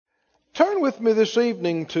Turn with me this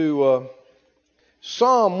evening to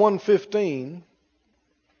Psalm 115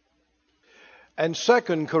 and 2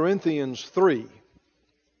 Corinthians 3.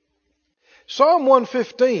 Psalm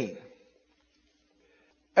 115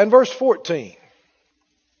 and verse 14.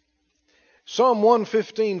 Psalm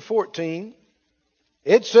 115:14.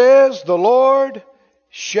 It says, "The Lord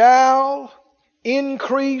shall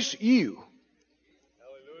increase you."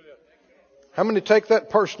 How many take that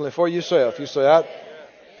personally for yourself? You say,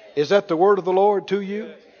 is that the word of the Lord to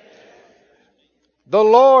you? The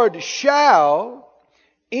Lord shall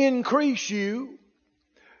increase you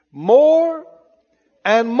more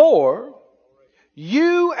and more,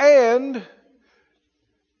 you and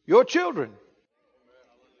your children.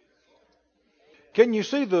 Can you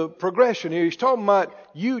see the progression here? He's talking about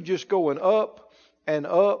you just going up and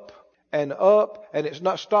up and up, and it's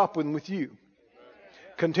not stopping with you.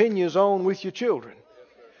 Continues on with your children.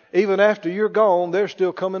 Even after you're gone, they're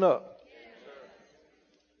still coming up.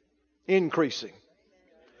 Increasing.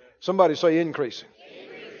 Somebody say increasing.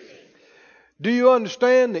 Do you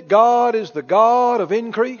understand that God is the God of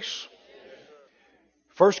increase?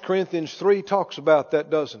 1 Corinthians 3 talks about that,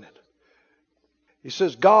 doesn't it? He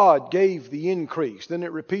says God gave the increase. Then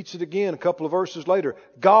it repeats it again a couple of verses later.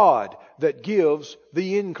 God that gives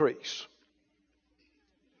the increase.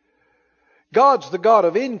 God's the God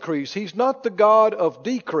of increase. He's not the God of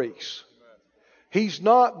decrease. He's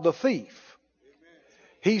not the thief.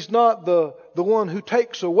 He's not the one who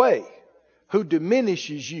takes away, who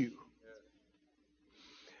diminishes you.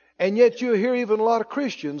 And yet you hear even a lot of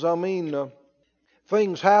Christians,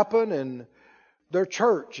 things happen and their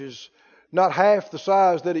church is not half the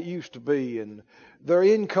size that it used to be, and their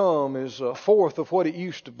income is a fourth of what it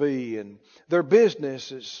used to be, and their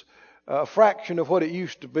business is a fraction of what it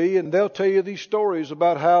used to be, and they'll tell you these stories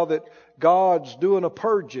about how that God's doing a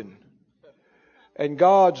purging and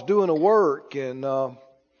God's doing a work, and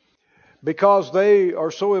because they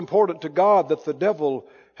are so important to God that the devil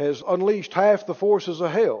has unleashed half the forces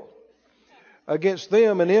of hell against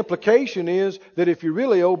them, and the implication is that if you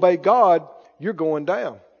really obey God, you're going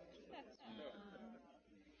down.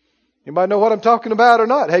 Anybody know what I'm talking about or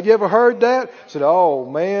not? Have you ever heard that? Said, oh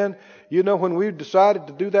man, when we decided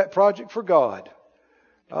to do that project for God,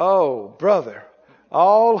 oh brother,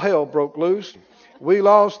 all hell broke loose. We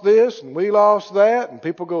lost this and we lost that. And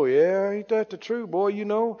people go, yeah, ain't that the truth, boy? If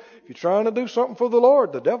you're trying to do something for the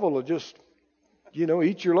Lord, the devil will just,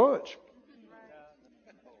 eat your lunch.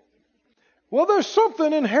 Well, there's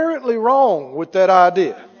something inherently wrong with that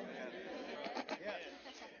idea.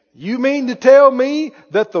 You mean to tell me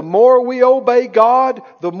that the more we obey God,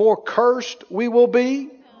 the more cursed we will be?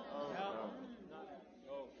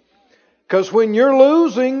 Because when you're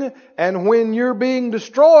losing and when you're being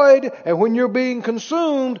destroyed and when you're being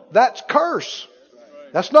consumed, that's curse.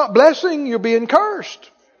 That's not blessing, you're being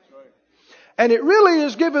cursed. And it really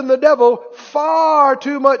is giving the devil far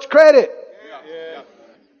too much credit.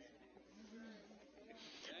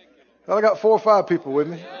 Well, I got 4 or 5 people with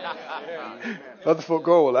me. Other folk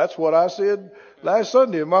go, well, that's what I said last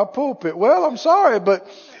Sunday in my pulpit. Well, I'm sorry, but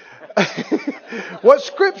what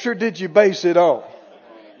scripture did you base it on?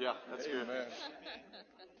 Yeah, that's good.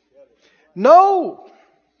 No.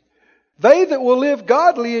 They that will live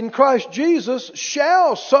godly in Christ Jesus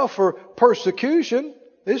shall suffer persecution.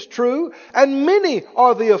 It's true. And many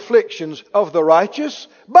are the afflictions of the righteous.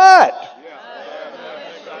 But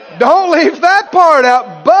don't leave that part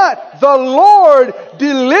out. But the Lord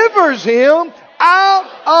delivers him out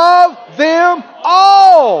of them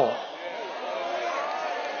all.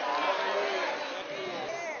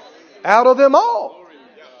 Out of them all.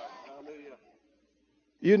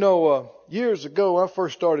 Years ago, when I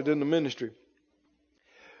first started in the ministry,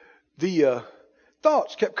 the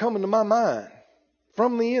thoughts kept coming to my mind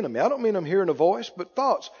from the enemy. I don't mean I'm hearing a voice, but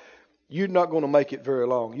thoughts. You're not going to make it very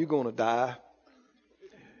long. You're going to die.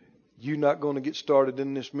 You're not going to get started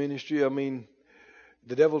in this ministry.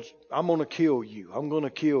 The devil's, I'm going to kill you. I'm going to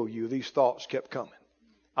kill you. These thoughts kept coming.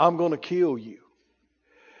 I'm going to kill you.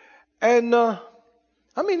 And,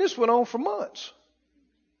 this went on for months.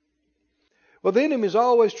 Well, the enemy's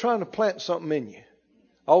always trying to plant something in you.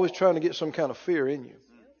 Always trying to get some kind of fear in you.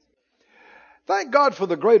 Thank God for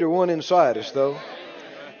the greater one inside us, though.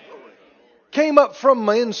 Came up from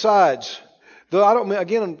my insides. I don't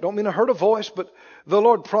mean I heard a voice, but the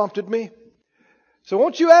Lord prompted me. So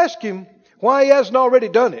won't you ask him why he hasn't already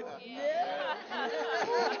done it?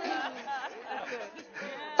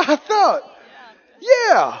 I thought,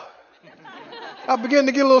 yeah. I began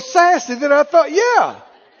to get a little sassy. Then I thought, yeah.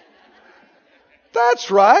 That's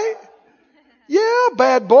right. Yeah,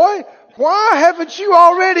 bad boy. Why haven't you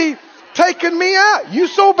already taken me out? You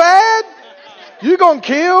so bad? You gonna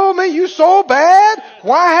kill me? You so bad?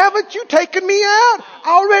 Why haven't you taken me out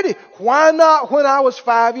already? Why not when I was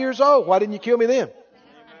 5 years old? Why didn't you kill me then?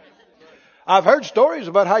 I've heard stories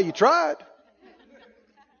about how you tried.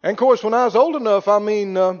 And of course, when I was old enough, I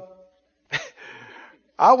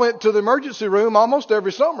went to the emergency room almost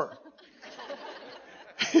every summer.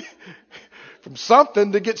 From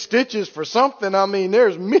something to get stitches for something.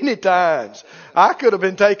 There's many times I could have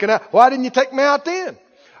been taken out. Why didn't you take me out then?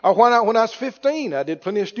 Or when I was 15, I did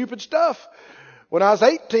plenty of stupid stuff. When I was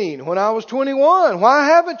 18, when I was 21, why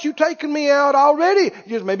haven't you taken me out already?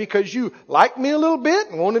 Just maybe because you liked me a little bit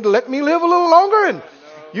and wanted to let me live a little longer, and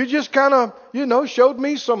you just kind of, showed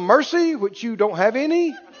me some mercy, which you don't have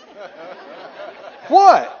any.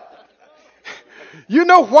 What? You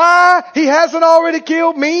know why He hasn't already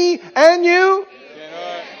killed me and you?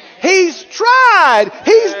 He's tried.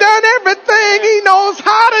 He's done everything He knows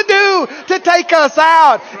how to do to take us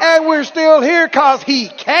out. And we're still here because He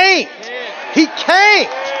can't. He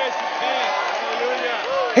can't.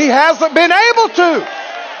 He hasn't been able to.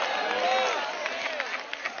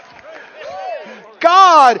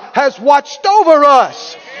 God has watched over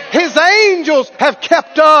us. His angels have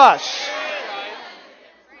kept us.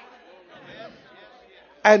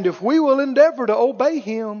 And if we will endeavor to obey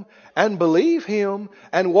Him and believe Him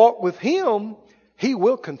and walk with Him, He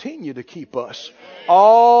will continue to keep us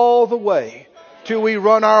all the way till we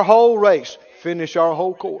run our whole race, finish our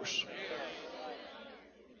whole course.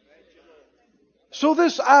 So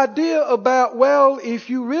this idea about,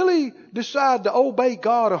 if you really decide to obey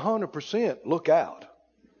God 100%, look out.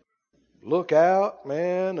 Look out,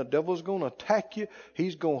 man. The devil's going to attack you.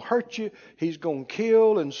 He's going to hurt you. He's going to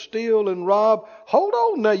kill and steal and rob. Hold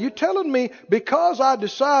on now. You're telling me because I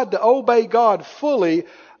decide to obey God fully,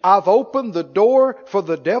 I've opened the door for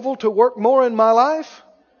the devil to work more in my life?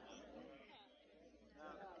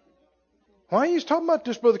 Why are you talking about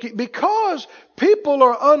this, Brother Keith? Because people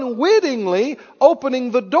are unwittingly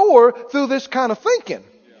opening the door through this kind of thinking.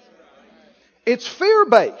 It's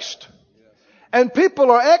fear-based. And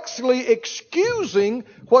people are actually excusing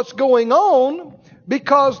what's going on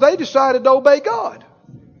because they decided to obey God.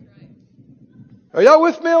 Are y'all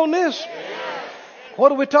with me on this?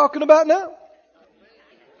 What are we talking about now?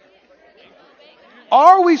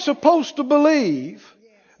 Are we supposed to believe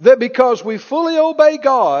that because we fully obey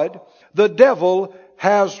God, the devil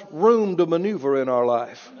has room to maneuver in our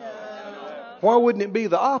life? Why wouldn't it be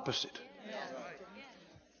the opposite?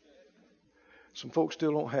 Some folks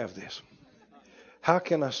still don't have this. How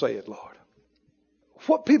can I say it, Lord?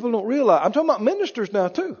 What people don't realize, I'm talking about ministers now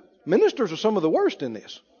too. Ministers are some of the worst in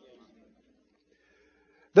this.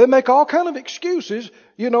 They make all kind of excuses,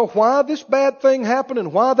 why this bad thing happened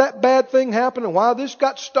and why that bad thing happened and why this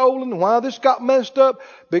got stolen and why this got messed up,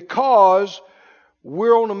 because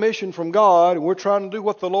we're on a mission from God and we're trying to do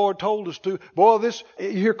what the Lord told us to. Boy,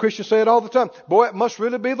 you hear Christians say it all the time. Boy, it must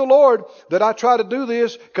really be the Lord that I try to do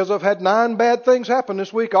this because I've had 9 bad things happen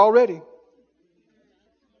this week already.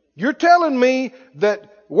 You're telling me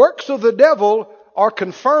that works of the devil are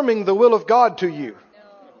confirming the will of God to you.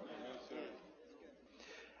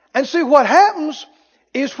 And see, what happens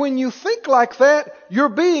is when you think like that, you're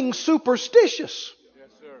being superstitious. Yes,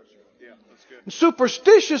 sir. Yeah, that's good. And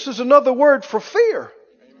superstitious is another word for fear.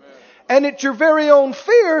 Amen. And it's your very own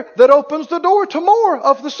fear that opens the door to more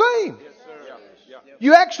of the same. Yes, sir. Yeah.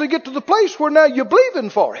 You actually get to the place where now you're believing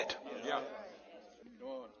for it. Yeah.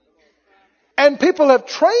 And people have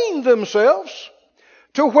trained themselves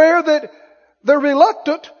to where that they're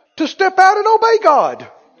reluctant to step out and obey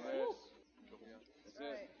God.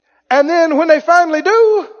 And then when they finally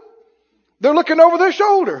do, they're looking over their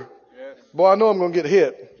shoulder. Yes. Boy, I know I'm going to get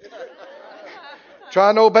hit.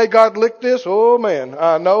 Trying to obey God like this. Oh man,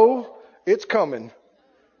 I know it's coming.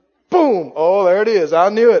 Boom. Oh, there it is. I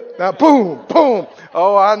knew it. Now boom, boom.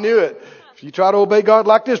 Oh, I knew it. If you try to obey God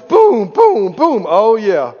like this, boom, boom, boom. Oh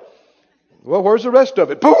yeah. Well, where's the rest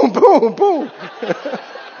of it? Boom, boom, boom.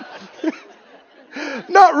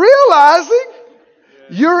 Not realizing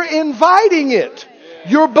you're inviting it.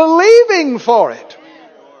 You're believing for it.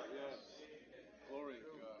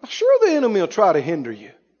 Sure, the enemy will try to hinder you.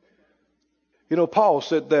 Paul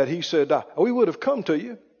said that. He said, we would have come to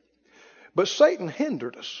you, but Satan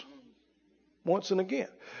hindered us once and again.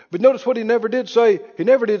 But notice what he never did say. He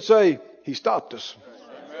never did say he stopped us.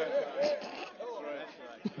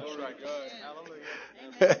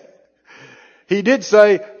 He did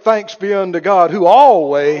say, thanks be unto God who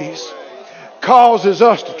always causes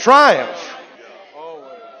us to triumph.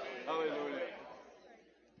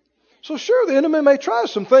 So sure, the enemy may try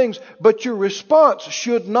some things, but your response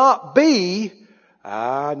should not be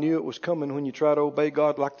I knew it was coming when you try to obey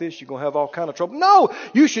God like this. You're going to have all kind of trouble. No,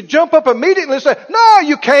 you should jump up immediately and say, no,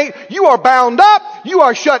 you can't. You are bound up. You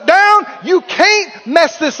are shut down. You can't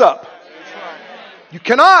mess this up. You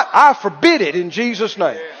cannot. I forbid it in Jesus'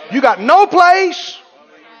 name. You got no place.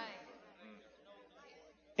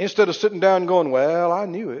 Instead of sitting down and going, well, I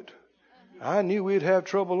knew it. I knew we'd have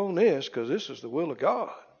trouble on this because this is the will of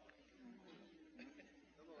God.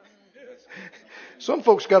 Some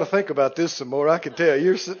folks got to think about this some more. I can tell.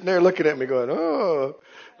 You're sitting there looking at me going, oh.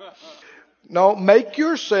 No, make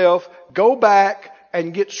yourself go back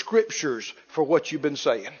and get scriptures for what you've been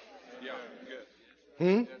saying.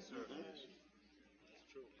 And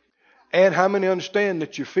how many understand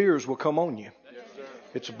that your fears will come on you?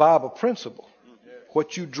 It's a Bible principle.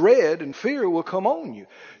 What you dread and fear will come on you.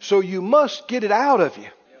 So you must get it out of you.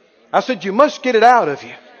 I said you must get it out of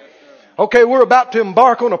you. Okay, we're about to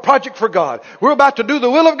embark on a project for God. We're about to do the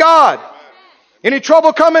will of God. Any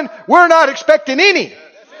trouble coming? We're not expecting any.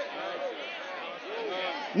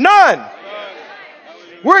 None.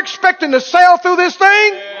 We're expecting to sail through this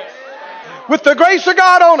thing with the grace of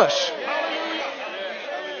God on us.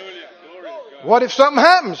 What if something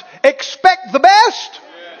happens? Expect the best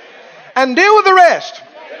and deal with the rest.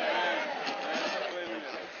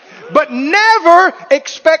 But never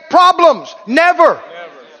expect problems. Never.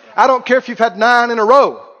 I don't care if you've had 9 in a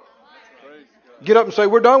row. Get up and say,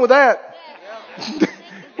 we're done with that.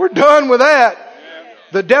 We're done with that.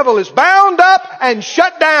 The devil is bound up and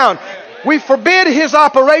shut down. We forbid his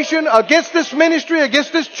operation against this ministry,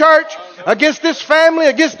 against this church, against this family,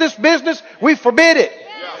 against this business. We forbid it.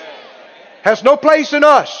 Has no place in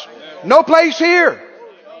us. No place here.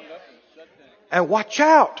 And watch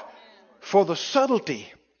out for the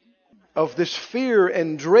subtlety of this fear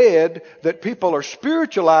and dread that people are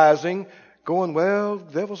spiritualizing, going, well,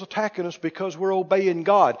 the devil's attacking us because we're obeying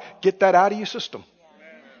God. Get that out of your system.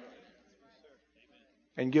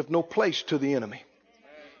 And give no place to the enemy.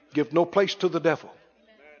 Give no place to the devil.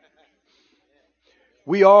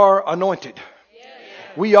 We are anointed.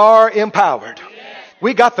 We are empowered.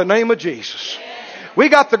 We got the name of Jesus. We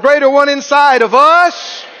got the greater one inside of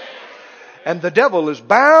us. And the devil is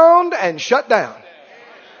bound and shut down.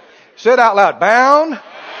 Say it out loud. Bound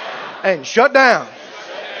and shut down.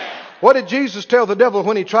 What did Jesus tell the devil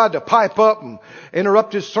when he tried to pipe up and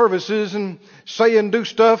interrupt his services and say and do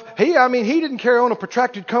stuff? He didn't carry on a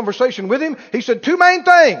protracted conversation with him. He said 2 main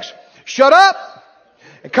things. Shut up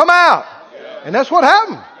and come out. And that's what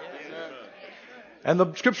happened. And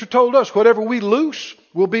the scripture told us, whatever we loose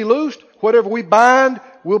will be loosed. Whatever we bind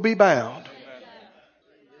will be bound.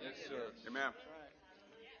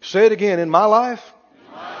 Say it again. In my life,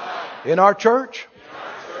 in our church,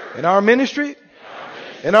 in our ministry,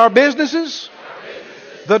 in our businesses,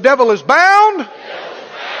 the devil is bound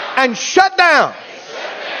and shut down.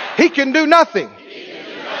 He can do nothing.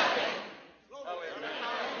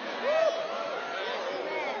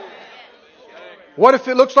 What if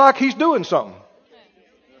it looks like he's doing something?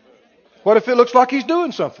 What if it looks like he's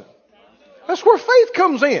doing something? That's where faith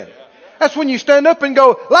comes in. That's when you stand up and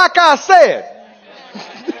go, like I said.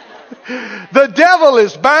 The devil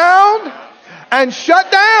is bound and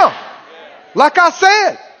shut down. Like I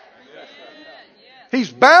said.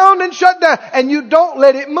 He's bound and shut down. And you don't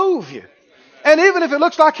let it move you. And even if it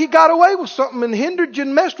looks like he got away with something and hindered you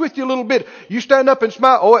and messed with you a little bit, you stand up and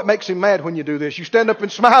smile. Oh, it makes him mad when you do this. You stand up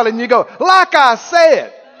and smile and you go, like I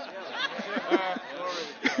said.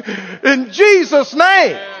 In Jesus'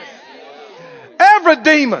 name. Every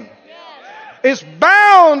demon is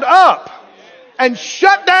bound up and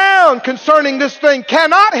shut down concerning this thing.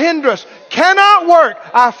 Cannot hinder us. Cannot work.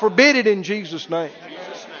 I forbid it in Jesus' name.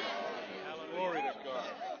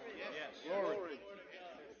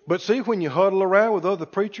 But see, when you huddle around with other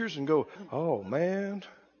preachers and go, oh man,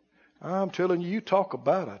 I'm telling you, you talk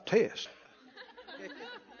about a test.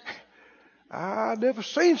 I've never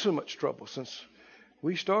seen so much trouble since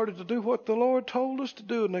we started to do what the Lord told us to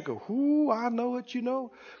do. And they go, ooh, I know it, you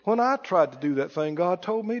know. When I tried to do that thing God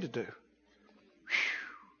told me to do.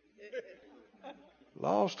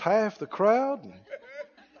 Lost half the crowd and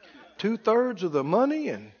 2/3 of the money.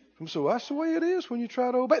 And so that's the way it is when you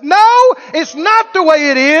try to obey. No, it's not the way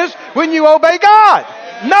it is when you obey God.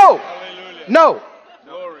 No. No.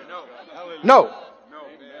 No.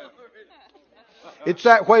 It's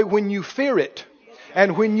that way when you fear it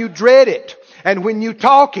and when you dread it and when you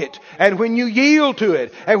talk it and when you yield to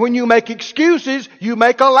it and when you make excuses, you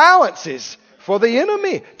make allowances for the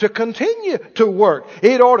enemy to continue to work.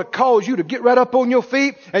 It ought to cause you to get right up on your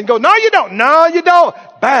feet and go, no, you don't. No, you don't.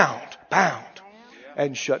 Bound.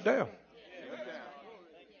 And shut down.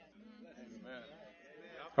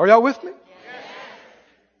 Are y'all with me?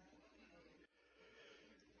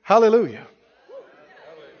 Hallelujah.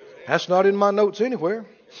 That's not in my notes anywhere.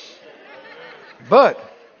 But,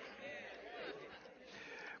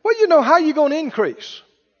 well, you know, how you going to increase?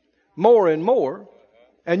 More and more.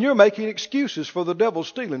 And you're making excuses for the devil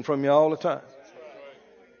stealing from you all the time.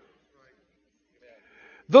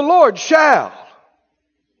 The Lord shall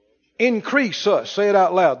increase us. Say it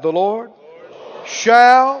out loud. The Lord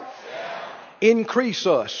shall increase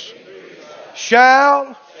us.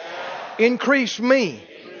 Shall increase me.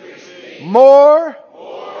 More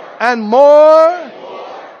and more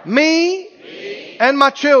me and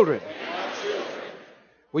my children.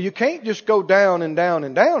 Well, you can't just go down and down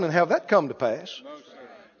and down and have that come to pass.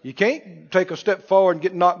 You can't take a step forward and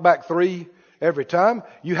get knocked back 3 every time.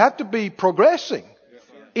 You have to be progressing,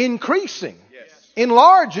 increasing,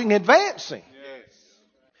 enlarging, advancing.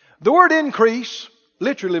 The word increase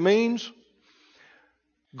literally means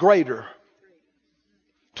greater.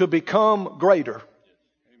 To become greater.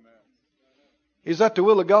 Is that the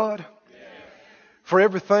will of God? For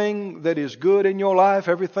everything that is good in your life,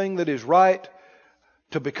 everything that is right,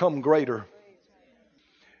 to become greater.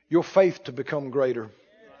 Your faith to become greater.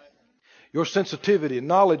 Your sensitivity and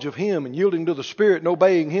knowledge of Him and yielding to the Spirit and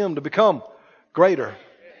obeying Him to become greater.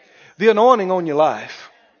 The anointing on your life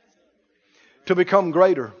to become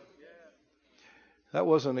greater. That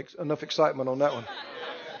wasn't enough excitement on that one.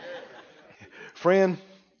 Friend,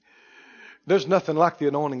 there's nothing like the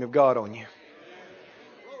anointing of God on you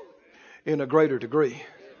in a greater degree.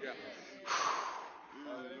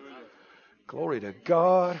 Glory to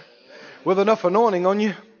God. With enough anointing on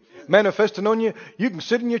you, manifesting on you, you can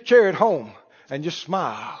sit in your chair at home and just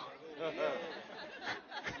smile.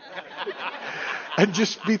 And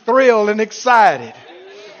just be thrilled and excited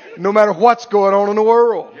no matter what's going on in the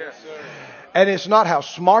world. And it's not how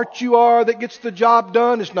smart you are that gets the job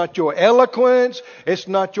done. It's not your eloquence. It's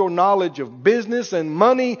not your knowledge of business and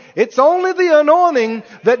money. It's only the anointing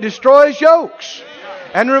that destroys yokes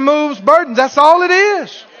and removes burdens. That's all it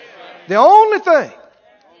is. The only thing.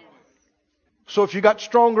 So if you got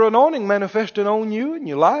stronger anointing manifesting on you and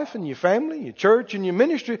your life and your family, your church and your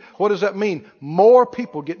ministry, what does that mean? More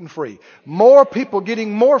people getting free. More people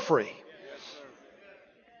getting more free.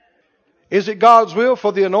 Is it God's will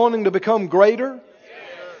for the anointing to become greater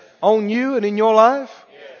on you and in your life?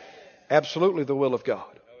 Absolutely the will of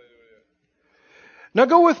God. Now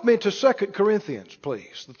go with me to 2 Corinthians,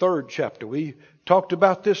 please, the 3rd chapter. We talked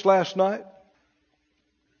about this last night.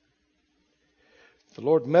 The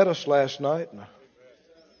Lord met us last night in a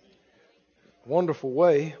wonderful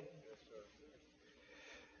way.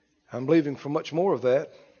 I'm believing for much more of that.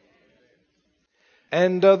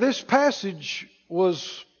 And this passage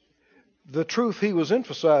was the truth He was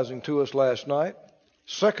emphasizing to us last night.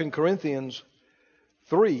 2 Corinthians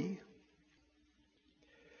 3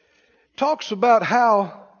 talks about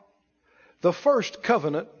how the first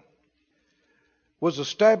covenant was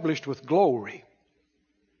established with glory.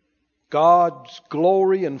 God's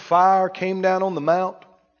glory and fire came down on the mount.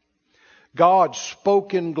 God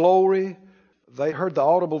spoke in glory. They heard the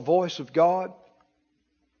audible voice of God.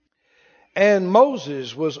 And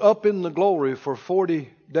Moses was up in the glory for 40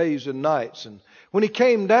 days and nights. And when he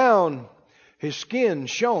came down, his skin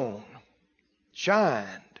shined.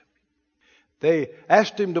 They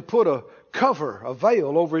asked him to put a cover, a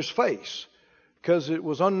veil over his face because it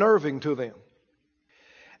was unnerving to them.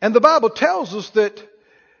 And the Bible tells us that,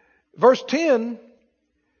 verse 10,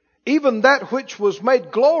 even that which was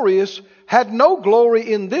made glorious had no glory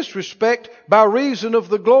in this respect by reason of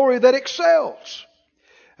the glory that excels.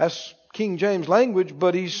 That's King James language,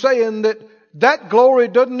 but he's saying that glory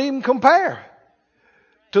doesn't even compare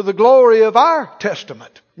to the glory of our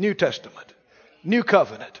Testament, New Testament, New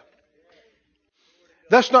Covenant.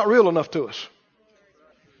 That's not real enough to us.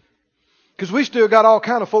 Because we still got all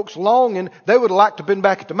kind of folks longing. They would have liked to have been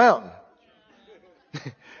back at the mountain.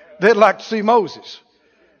 They'd like to see Moses.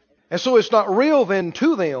 And so it's not real then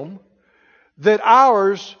to them that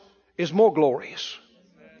ours is more glorious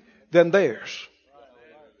than theirs.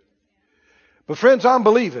 But friends, I'm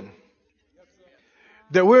believing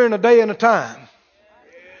that we're in a day and a time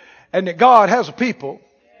and that God has a people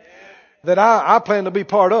that I plan to be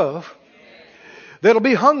part of that'll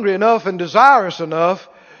be hungry enough and desirous enough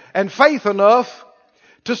and faith enough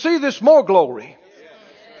to see this more glory,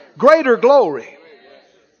 greater glory,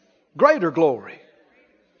 greater glory.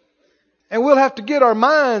 And we'll have to get our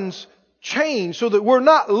minds changed so that we're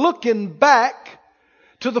not looking back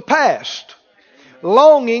to the past,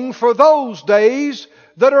 longing for those days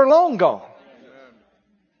that are long gone.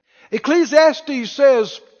 Ecclesiastes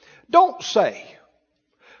says, don't say,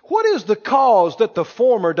 what is the cause that the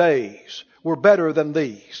former days were better than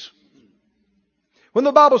these? When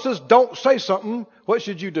the Bible says don't say something, what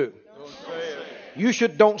should you do? Don't say it. You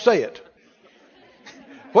should don't say it.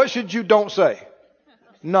 What should you don't say?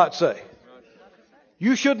 Not say.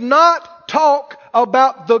 You should not talk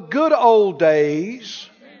about the good old days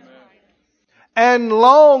and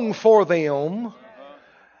long for them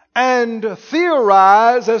and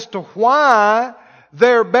theorize as to why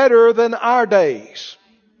they're better than our days.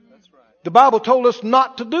 The Bible told us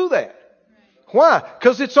not to do that. Why?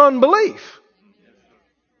 Because it's unbelief.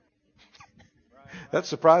 That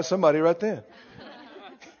surprised somebody right then.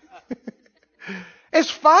 It's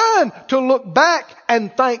fine to look back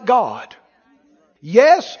and thank God.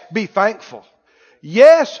 Yes, be thankful.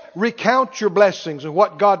 Yes, recount your blessings and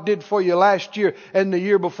what God did for you last year and the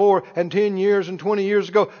year before and 10 years and 20 years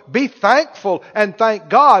ago. Be thankful and thank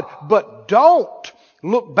God, but don't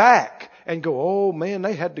look back and go, oh man,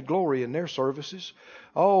 they had the glory in their services.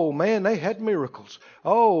 Oh man, they had miracles.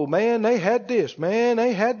 Oh man, they had this. Man,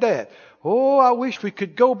 they had that. Oh, I wish we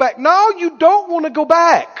could go back. No, you don't want to go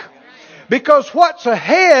back. Because what's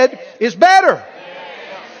ahead is better.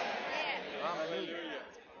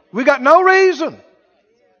 We got no reason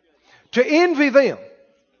to envy them.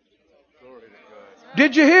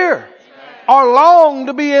 Did you hear? Or long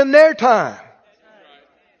to be in their time.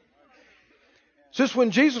 Since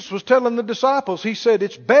when Jesus was telling the disciples, He said,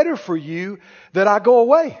 it's better for you that I go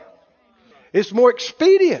away. It's more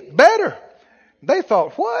expedient, better. They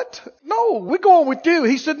thought, what? No, we're going with you.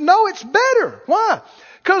 He said, no, it's better. Why?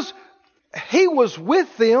 Because He was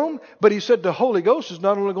with them, but He said the Holy Ghost is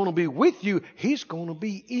not only going to be with you, He's going to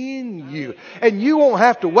be in you. And you won't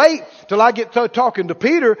have to wait till I get talking to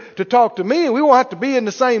Peter to talk to me, and we won't have to be in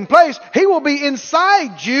the same place. He will be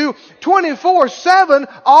inside you 24/7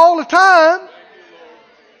 all the time.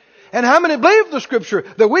 And how many believe the Scripture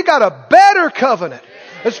that we got a better covenant,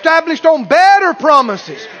 established on better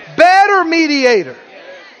promises, better mediator?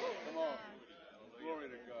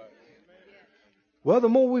 Well, the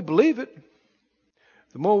more we believe it,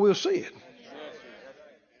 the more we'll see it.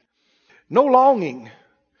 No longing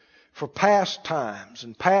for past times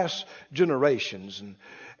and past generations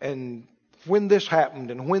and when this happened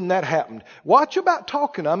and when that happened. Watch about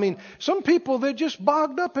talking. I mean, some people, they're just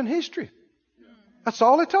bogged up in history. That's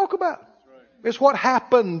all they talk about. It's what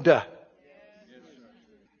happened.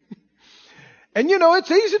 And you know,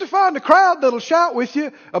 it's easy to find a crowd that'll shout with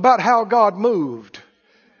you about how God moved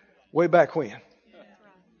way back when.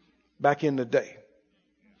 Back in the day.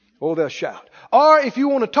 Oh, they'll shout. Or if you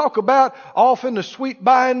want to talk about off in the sweet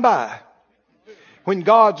by and by, when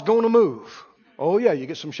God's going to move. Oh yeah, you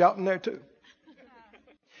get some shouting there too.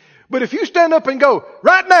 But if you stand up and go,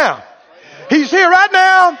 right now, He's here right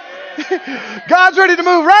now, God's ready to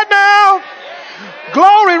move right now,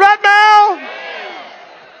 glory right now.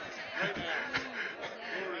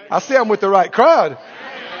 I see I'm with the right crowd.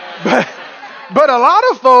 But a lot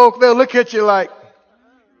of folk, they'll look at you like,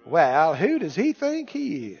 well, who does he think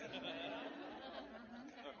he is?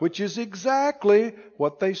 Which is exactly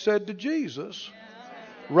what they said to Jesus.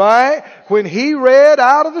 Right? When He read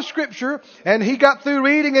out of the Scripture and He got through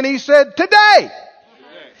reading and He said, today,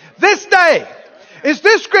 this day, is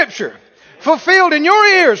this Scripture fulfilled in your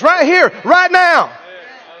ears right here, right now?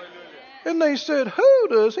 And they said, who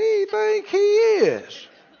does he think he is?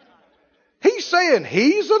 He's saying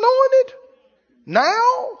He's anointed?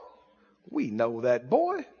 Now? We know that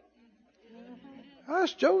boy.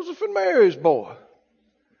 That's Joseph and Mary's boy.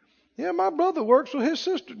 Yeah, my brother works with his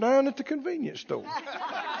sister down at the convenience store.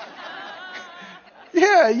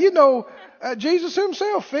 Yeah, you know, Jesus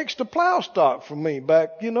Himself fixed a plow stock for me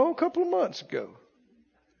back, a couple of months ago.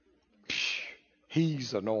 Psh,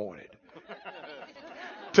 He's anointed.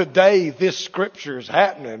 Today, this Scripture is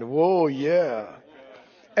happening. Whoa, yeah.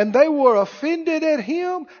 And they were offended at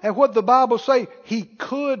Him. And what the Bible say? He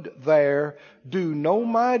could there do no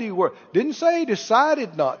mighty work. Didn't say He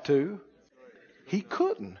decided not to. He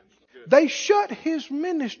couldn't. They shut His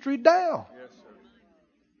ministry down.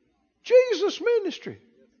 Jesus' ministry.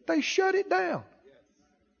 They shut it down.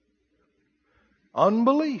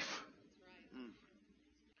 Unbelief.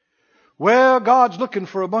 Well, God's looking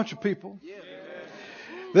for a bunch of people.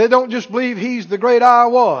 They don't just believe He's the great I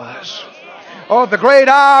was. Or the great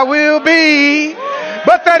I will be,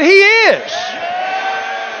 but that He is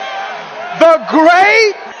the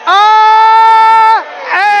great I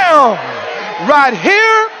am. Right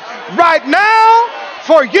here, right now,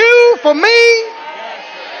 for you, for me.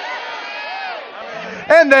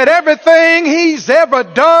 And that everything He's ever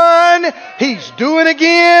done, He's doing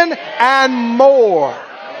again and more.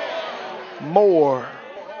 More.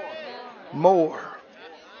 More.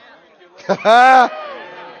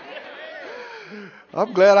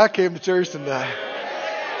 I'm glad I came to church tonight.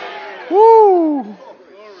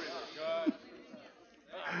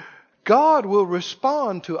 God will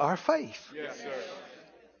respond to our faith. Yes, sir.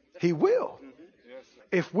 He will. Yes, sir.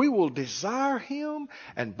 If we will desire Him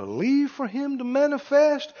and believe for Him to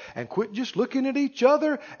manifest and quit just looking at each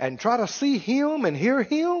other and try to see Him and hear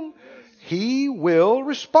Him, He will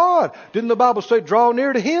respond. Didn't the Bible say, draw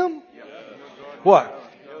near to Him? What?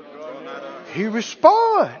 He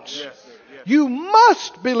responds. Yes, sir. Yes. You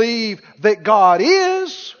must believe that God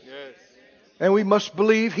is, Yes. and we must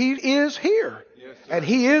believe He is here. Yes, sir. And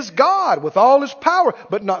He is God with all His power,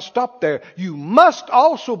 but not stop there. You must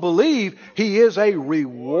also believe He is a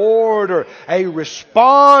rewarder, a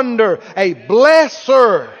responder, a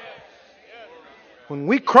blesser. When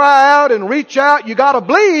we cry out and reach out, you got to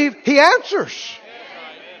believe He answers.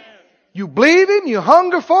 You believe Him, you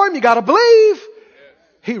hunger for Him, you got to believe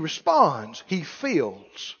He responds, He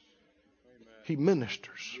fills, He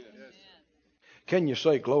ministers. Can you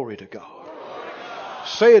say glory to God?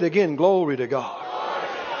 Say it again, glory to God.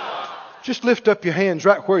 Just lift up your hands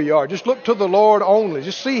right where you are. Just look to the Lord only.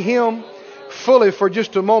 Just see Him fully for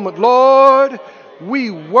just a moment. Lord,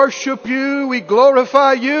 we worship You. We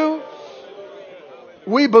glorify You.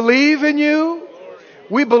 We believe in You.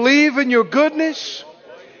 We believe in Your goodness.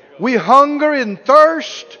 We hunger and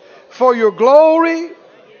thirst for Your glory.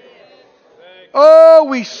 Oh,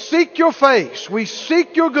 we seek Your face. We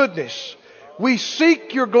seek Your goodness. We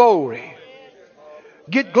seek Your glory.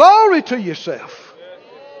 Get glory to Yourself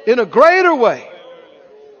in a greater way.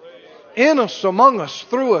 In us, among us,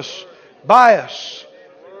 through us, by us.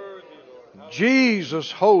 In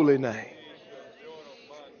Jesus' holy name.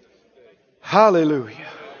 Hallelujah.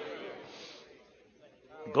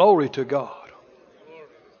 Glory to God.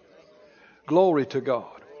 Glory to God.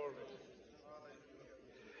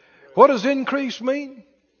 What does increase mean?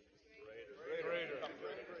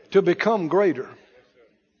 To become greater.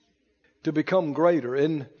 To become greater.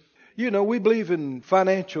 And, we believe in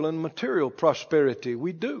financial and material prosperity.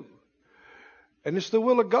 We do. And it's the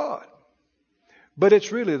will of God. But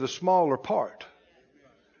it's really the smaller part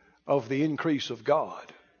of the increase of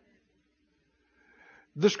God.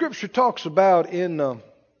 The Scripture talks about in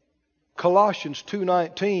Colossians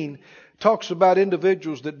 2:19, talks about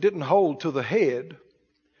individuals that didn't hold to the head,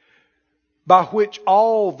 by which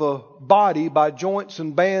all the body, by joints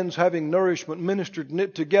and bands having nourishment ministered,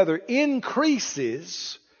 knit together,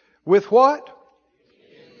 increases with what?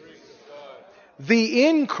 The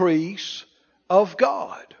increase of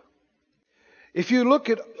God. If you look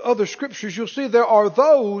at other scriptures, you'll see there are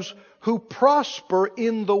those who prosper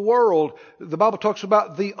in the world. The Bible talks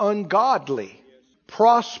about the ungodly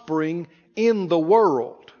prospering in the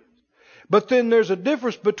world. But then there's a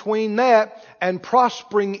difference between that and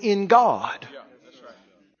prospering in God. Yeah, that's right.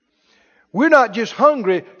 We're not just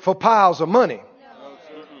hungry for piles of money.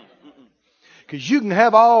 Because you can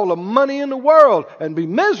have all the money in the world and be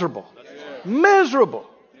miserable. Miserable.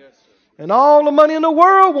 Yes, sir. And all the money in the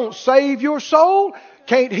world won't save your soul,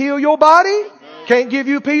 can't heal your body, can't give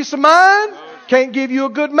you peace of mind, can't give you a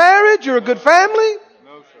good marriage or a good family.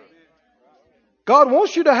 No, sir. God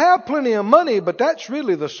wants you to have plenty of money, but that's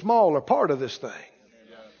really the smaller part of this thing.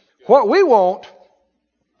 What we want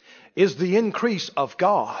is the increase of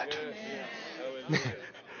God.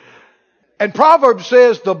 And Proverbs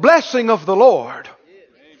says the blessing of the Lord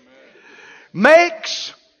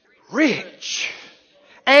makes rich,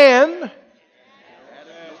 and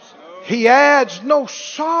He adds no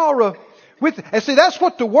sorrow with it. And see, that's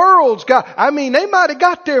what the world's got. I mean, they might have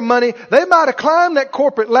got their money. They might have climbed that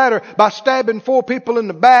corporate ladder by stabbing 4 people in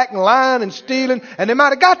the back and lying and stealing. And they might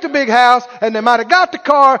have got the big house and they might have got the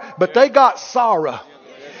car, but they got sorrow.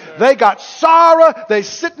 They got sorrow. They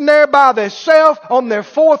sitting there by themselves on their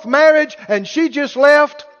 4th marriage, and she just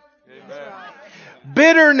left.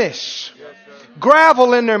 Bitterness.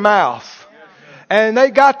 Gravel in their mouth. And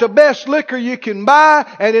they got the best liquor you can buy,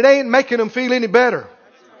 and it ain't making them feel any better.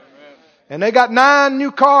 And they got 9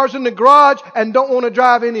 new cars in the garage and don't want to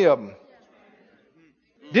drive any of them.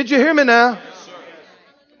 Did you hear me now?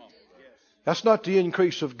 That's not the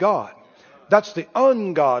increase of God. That's the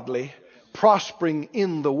ungodly prospering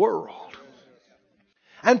in the world.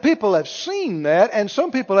 And people have seen that, and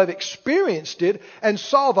some people have experienced it and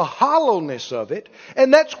saw the hollowness of it.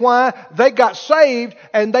 And that's why they got saved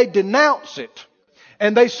and they denounce it.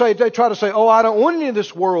 And they try to say, oh, I don't want any of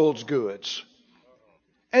this world's goods.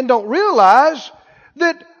 And don't realize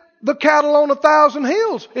that the cattle on 1,000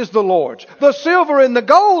 hills is the Lord's. The silver and the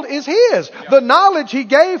gold is His. The knowledge He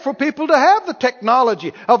gave for people to have the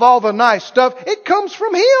technology of all the nice stuff, it comes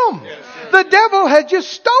from Him. The devil had just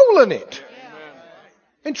stolen it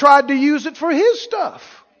and tried to use it for his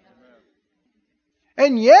stuff.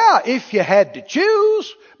 And yeah, if you had to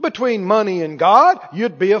choose between money and God,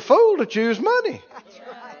 you'd be a fool to choose money.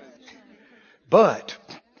 But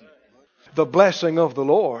the blessing of the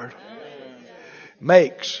Lord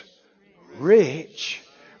makes rich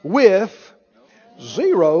with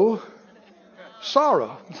zero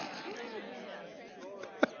sorrow.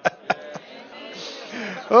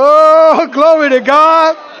 Oh, glory to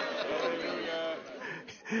God.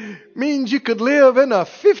 Means you could live in a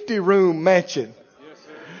 50-room mansion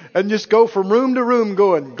and just go from room to room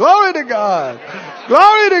going, glory to God,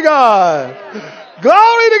 glory to God,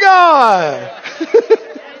 glory to God.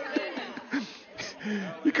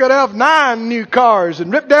 You could have 9 new cars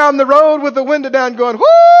and rip down the road with the window down going,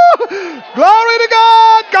 whoo, glory to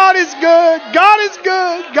God. God is good. God is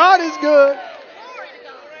good. God is good.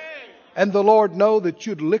 And the Lord know that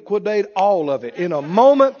you'd liquidate all of it in a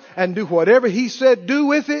moment and do whatever He said do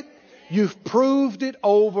with it. You've proved it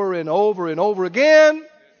over and over and over again.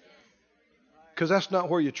 Because that's not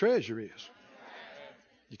where your treasure is.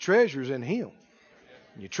 Your treasure's in Him.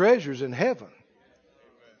 Your treasure's in heaven.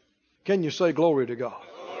 Can you say glory to God?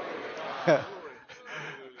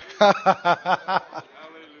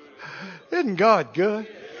 Isn't God good?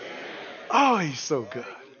 Oh, He's so good.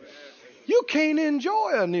 You can't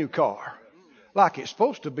enjoy a new car like it's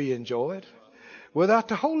supposed to be enjoyed without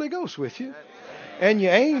the Holy Ghost with you and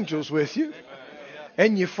your angels with you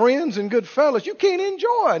and your friends and good fellows. You can't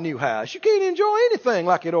enjoy a new house. You can't enjoy anything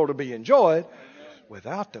like it ought to be enjoyed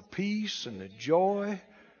without the peace and the joy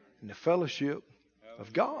and the fellowship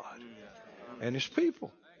of God and His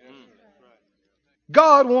people.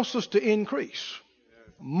 God wants us to increase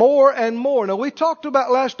more and more. Now, we talked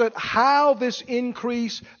about last night how this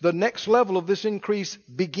increase, the next level of this increase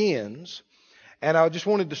begins. And I just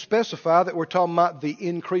wanted to specify that we're talking about the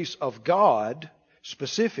increase of God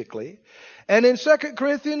specifically. And in 2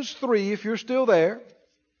 Corinthians 3, if you're still there,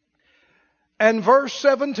 and verse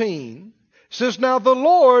 17 says, now the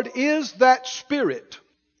Lord is that Spirit.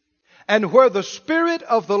 And where the Spirit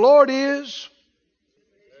of the Lord is,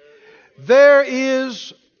 there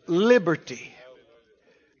is liberty.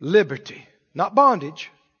 Liberty, not bondage.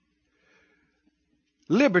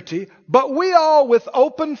 Liberty. But we all with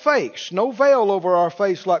open face, no veil over our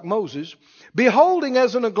face like Moses, beholding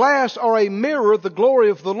as in a glass or a mirror the glory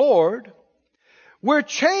of the Lord, we're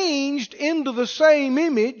changed into the same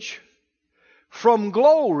image from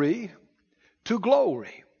glory to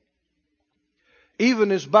glory,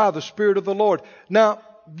 even as by the Spirit of the Lord. Now,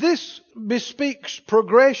 this bespeaks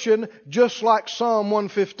progression just like Psalm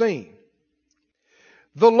 115.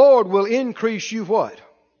 The Lord will increase you what?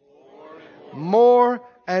 More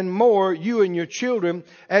and more, you and your children,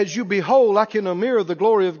 as you behold like in a mirror the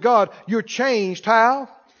glory of God. You're changed how?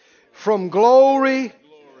 From glory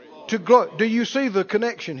to glory. Do you see the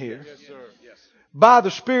connection here? Yes, sir. Yes. By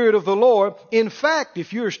the Spirit of the Lord. In fact,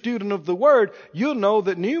 if you're a student of the Word, you'll know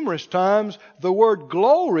that numerous times the word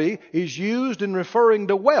glory is used in referring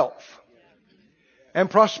to wealth and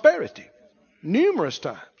prosperity. Numerous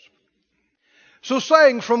times. So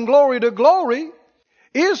saying from glory to glory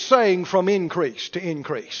is saying from increase to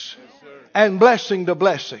increase. Yes, And blessing to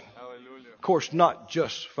blessing. hallelujah. Of course, not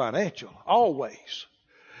just financial, always.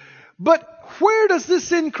 But where does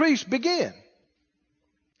this increase begin?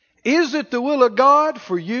 Is it the will of God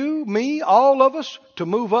for you, me, all of us to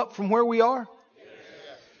move up from where we are?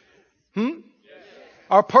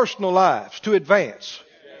 Our personal lives to advance.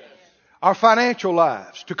 Our financial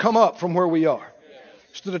lives to come up from where we are.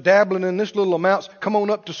 Instead of dabbling in this little amounts, come on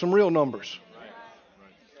up to some real numbers.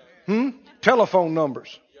 Telephone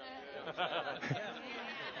numbers.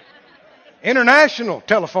 International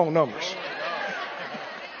telephone numbers.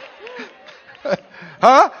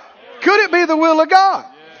 Huh? Could it be the will of God?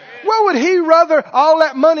 Well, would He rather all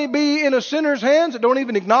that money be in a sinner's hands that don't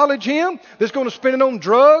even acknowledge Him, that's going to spend it on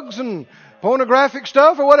drugs and pornographic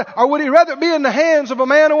stuff or whatever? Or would He rather be in the hands of a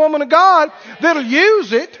man or woman of God that'll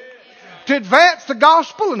use it to advance the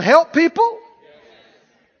gospel and help people?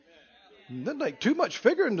 It doesn't take too much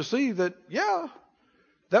figuring to see that, yeah,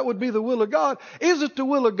 that would be the will of God. Is it the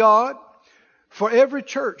will of God for every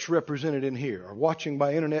church represented in here or watching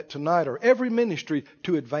by internet tonight or every ministry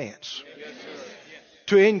to advance,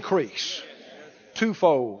 to increase,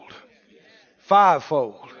 twofold,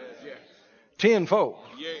 fivefold, tenfold,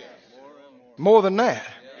 more than that?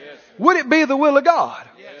 Would it be the will of God?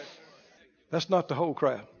 That's not the whole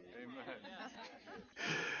crowd.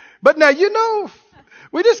 But now, you know,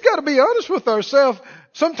 we just got to be honest with ourselves.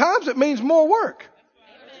 Sometimes it means more work.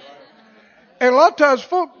 And a lot of times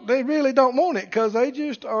folk, they really don't want it because they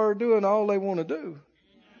just are doing all they want to do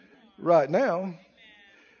right now.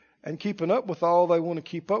 and keeping up with all they want to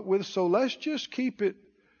keep up with. So let's just keep it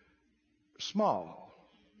small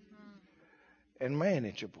and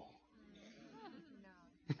manageable.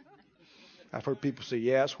 I've heard people say,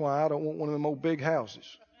 yeah, that's why I don't want one of them old big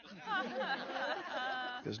houses.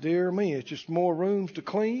 Because, dear me, it's just more rooms to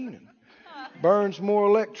clean and burns more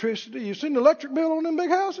electricity. You seen the electric bill on them big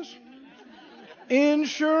houses?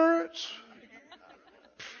 Insurance.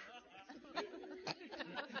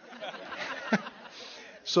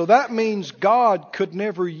 So that means God could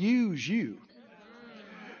never use you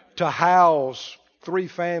to house 3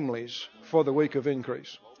 families for the week of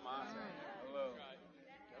increase.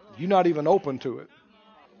 You're not even open to it.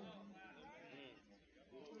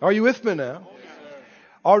 Are you with me now?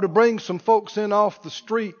 Or to bring some folks in off the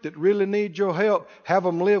street that really need your help, have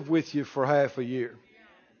them live with you for half a year.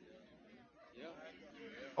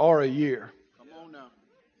 Or a year.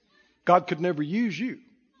 God could never use you.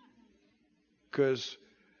 Because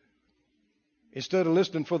instead of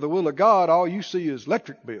listening for the will of God, all you see is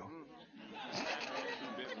electric bill.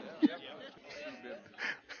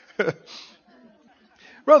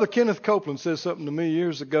 Brother Kenneth Copeland said something to me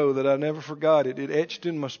years ago that I never forgot. It etched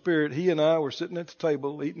in my spirit. He and I were sitting at the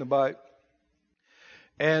table eating a bite.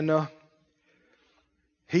 And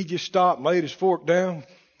he just stopped and laid his fork down.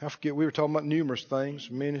 I forget, we were talking about numerous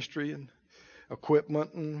things, ministry and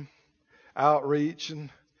equipment and outreach.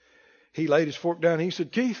 And he laid his fork down and he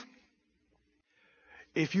said, Keith,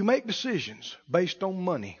 if you make decisions based on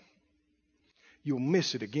money, you'll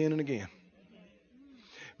miss it again and again.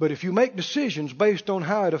 But if you make decisions based on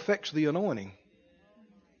how it affects the anointing,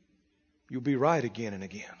 you'll be right again and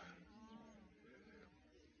again.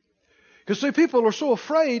 Because see, people are so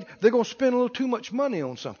afraid they're going to spend a little too much money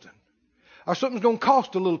on something. Or something's going to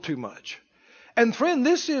cost a little too much. And friend,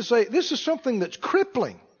 this is something that's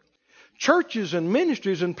crippling churches and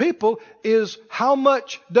ministries and people, is how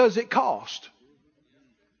much does it cost?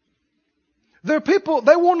 There are people,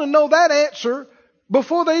 they want to know that answer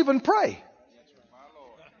before they even pray.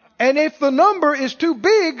 And if the number is too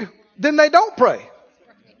big, then they don't pray.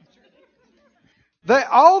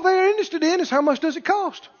 All they're interested in is how much does it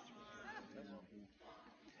cost.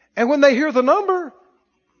 And when they hear the number,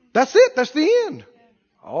 that's it. That's the end.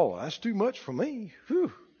 Oh, that's too much for me.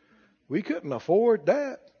 Whew. We couldn't afford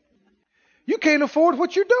that. You can't afford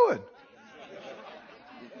what you're doing.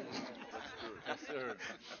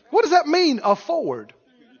 What does that mean, afford?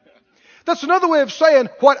 That's another way of saying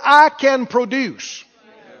what I can produce.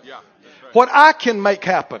 What I can make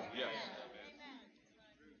happen.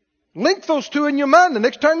 Link those two in your mind. The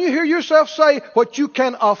next time you hear yourself say what you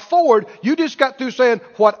can afford, you just got through saying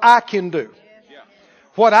what I can do.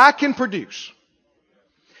 What I can produce.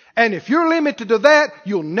 And if you're limited to that,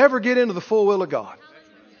 you'll never get into the full will of God.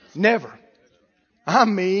 Never. I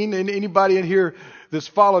mean, and anybody in here that's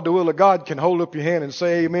followed the will of God can hold up your hand and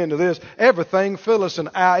say amen to this. Everything Phyllis and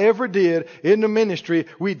I ever did in the ministry,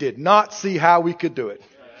 we did not see how we could do it.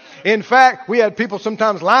 In fact, we had people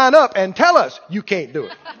sometimes line up and tell us, you can't do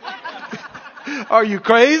it. Are you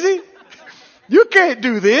crazy? You can't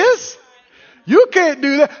do this. You can't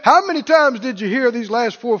do that. How many times did you hear these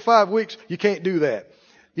last 4 or 5 weeks, you can't do that?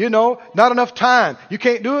 You know, not enough time. You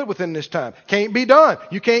can't do it within this time. Can't be done.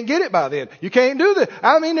 You can't get it by then. You can't do that.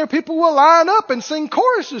 I mean, there are people who will line up and sing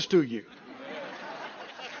choruses to you.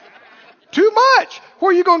 Too much.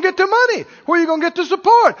 Where are you going to get the money? Where are you going to get the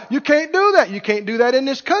support? You can't do that. You can't do that in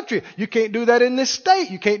this country. You can't do that in this state.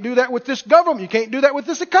 You can't do that with this government. You can't do that with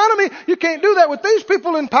this economy. You can't do that with these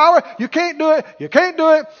people in power. You can't do it. You can't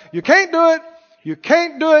do it. You can't do it. You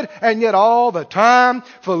can't do it. And yet all the time,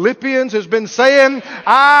 Philippians has been saying,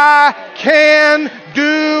 I can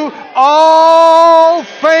do all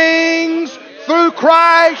things through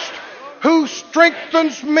Christ who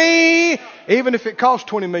strengthens me, even if it costs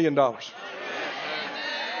 $20 million.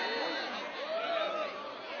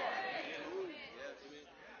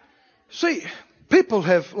 See, people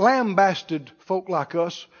have lambasted folk like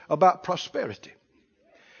us about prosperity.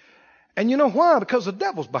 And you know why? Because the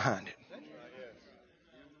devil's behind it.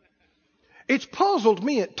 It's puzzled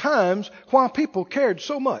me at times why people cared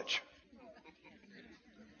so much.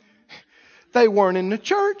 They weren't in the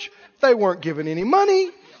church. They weren't giving any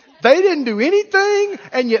money. They didn't do anything.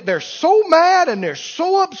 And yet they're so mad and they're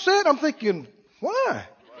so upset. I'm thinking, why?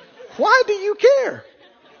 Why do you care?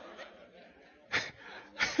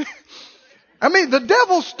 I mean, the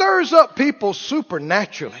devil stirs up people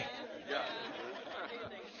supernaturally.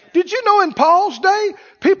 Did you know in Paul's day,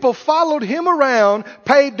 people followed him around,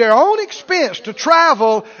 paid their own expense to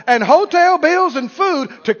travel and hotel bills and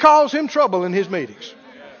food to cause him trouble in his meetings?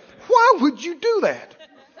 Why would you do that?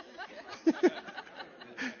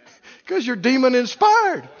 Because you're demon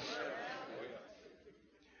inspired.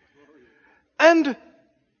 And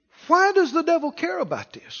why does the devil care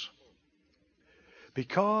about this?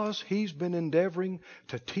 Because he's been endeavoring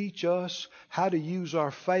to teach us how to use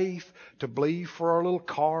our faith to believe for our little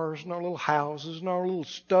cars and our little houses and our little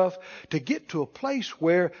stuff, to get to a place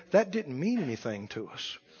where that didn't mean anything to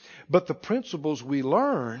us. But the principles we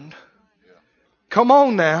learned, come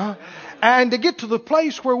on now, and to get to the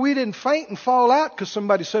place where we didn't faint and fall out because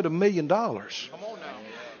somebody said $1 million. Come on now.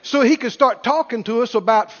 So he could start talking to us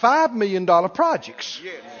about $5 million projects.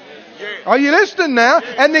 Yeah. Yeah. Are you listening now?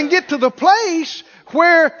 And then get to the place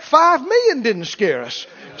where $5 million didn't scare us.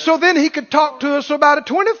 So then he could talk to us about a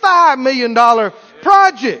 $25 million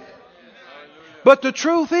project. But the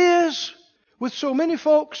truth is, with so many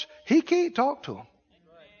folks, he can't talk to them.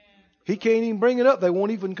 He can't even bring it up. They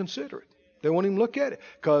won't even consider it. They won't even look at it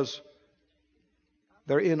because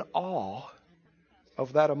they're in awe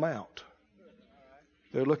of that amount.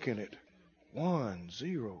 They're looking at 1,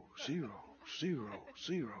 0, 0, 0,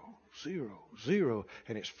 0, 0, 0,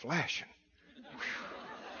 and it's flashing.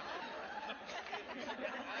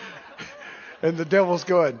 And the devil's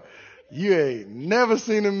going, you ain't never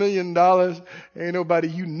seen $1 million. Ain't nobody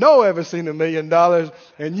you know ever seen $1 million.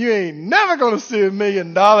 And you ain't never going to see $1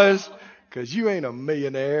 million because you ain't a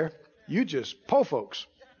millionaire. You just poor folks.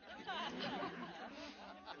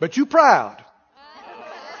 But you proud.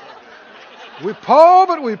 We're poor,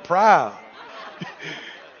 but we're proud.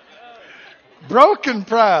 Broken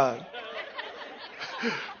proud.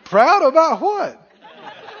 Proud about what?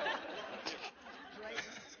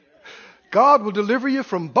 God will deliver you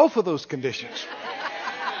from both of those conditions.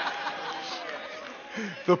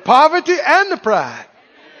 The poverty and the pride.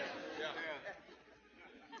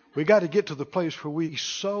 We got to get to the place where we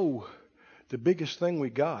sow the biggest thing we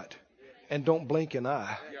got and don't blink an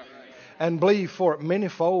eye. And believe for it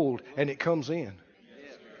manyfold and it comes in.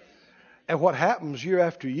 And what happens year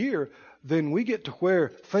after year, then we get to where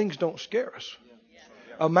things don't scare us.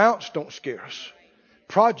 Amounts don't scare us.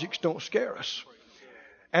 Projects don't scare us.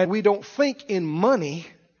 And we don't think in money.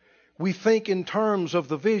 We think in terms of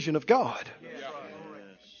the vision of God.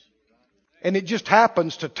 And it just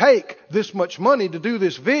happens to take this much money to do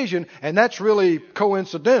this vision, and that's really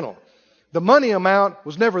coincidental. The money amount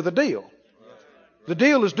was never the deal. The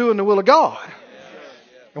deal is doing the will of God.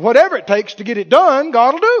 And whatever it takes to get it done,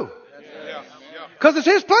 God will do. Because it's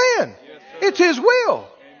His plan. It's His will.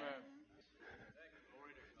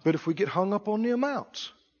 But if we get hung up on the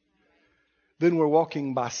amounts, then we're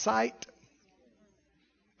walking by sight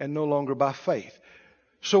and no longer by faith.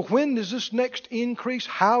 So when does this next increase?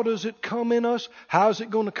 How does it come in us? How is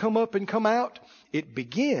it going to come up and come out? It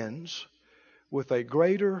begins with a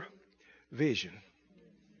greater vision.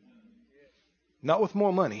 Not with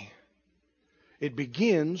more money. It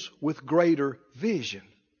begins with greater vision.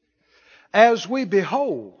 As we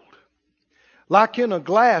behold, like in a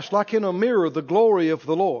glass, like in a mirror, the glory of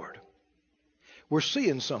the Lord, we're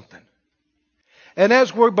seeing something. And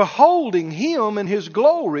as we're beholding Him and His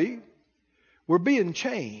glory, we're being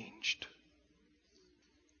changed.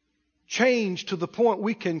 Changed to the point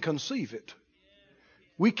we can conceive it.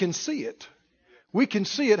 We can see it. We can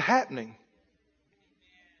see it happening.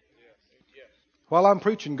 While I'm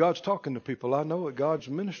preaching, God's talking to people. I know it. God's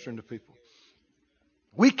ministering to people.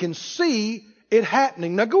 We can see it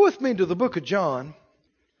happening. Now go with me to the book of John.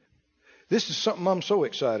 This is something I'm so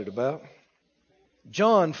excited about.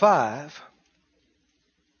 John 5.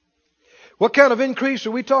 What kind of increase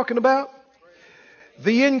are we talking about?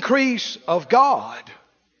 The increase of God.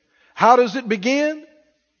 How does it begin?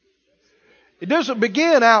 It doesn't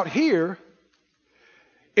begin out here.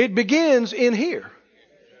 It begins in here.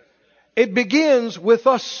 It begins with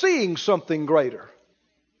us seeing something greater.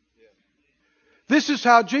 This is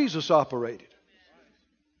how Jesus operated.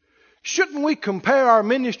 Shouldn't we compare our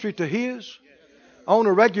ministry to His on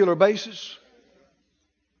a regular basis?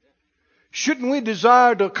 Shouldn't we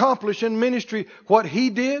desire to accomplish in ministry what He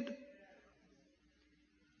did?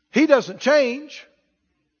 He doesn't change.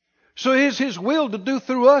 So it is His will to do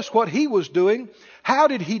through us what He was doing. How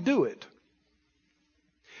did He do it?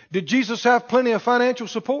 Did Jesus have plenty of financial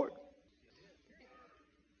support?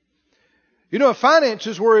 You know, if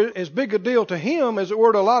finances were as big a deal to Him as it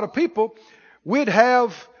were to a lot of people, we'd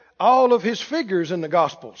have all of His figures in the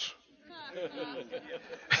Gospels.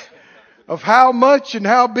 Of how much and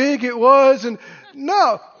how big it was. And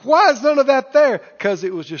no, why is none of that there? Because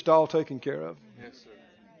it was just all taken care of. Yes, sir.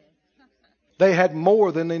 They had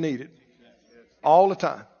more than they needed. All the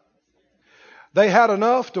time. They had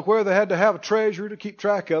enough to where they had to have a treasurer to keep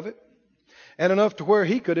track of it. And enough to where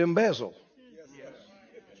He could embezzle.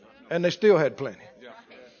 And they still had plenty.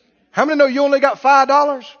 How many know you only got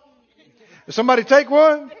 $5? Did somebody take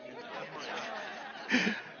one?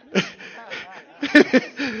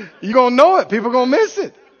 You're going to know it. People are going to miss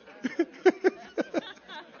it.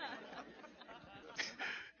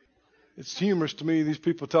 It's humorous to me, these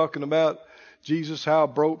people talking about Jesus, how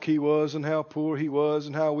broke he was and how poor he was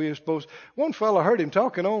and how we are supposed. One fellow, I heard him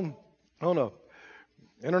talking on a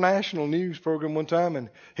international news program one time,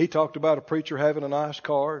 and he talked about a preacher having a nice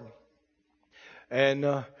car.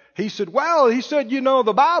 And he said,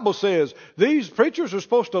 the Bible says these preachers are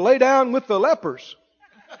supposed to lay down with the lepers.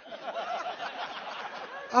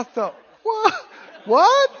 I thought, what?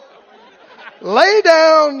 What? Lay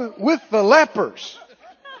down with the lepers.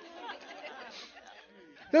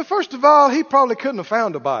 Now, first of all, he probably couldn't have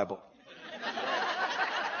found a Bible.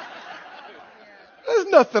 There's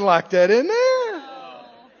nothing like that in there.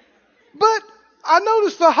 But I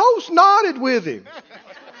noticed the host nodded with him.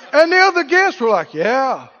 And the other guests were like,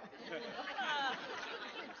 yeah.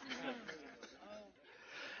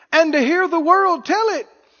 And to hear the world tell it,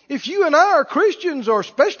 if you and I are Christians, or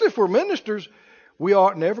especially if we're ministers, we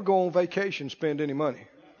ought never go on vacation and spend any money.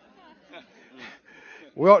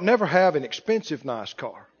 We ought never have an expensive, nice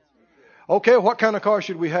car. Okay, what kind of car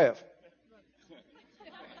should we have?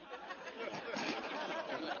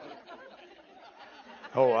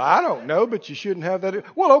 Oh, I don't know, but you shouldn't have that.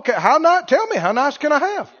 Well, okay, tell me, how nice can I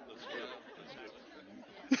have?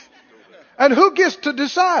 And who gets to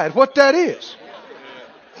decide what that is?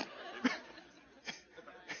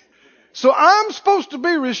 So I'm supposed to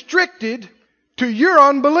be restricted to your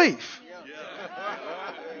unbelief.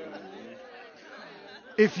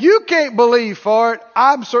 If you can't believe for it,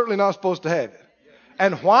 I'm certainly not supposed to have it.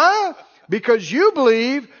 And why? Because you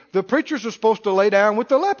believe the preachers are supposed to lay down with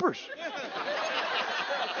the lepers.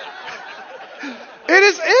 It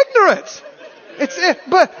is ignorance.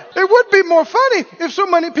 But it would be more funny if so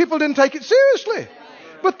many people didn't take it seriously.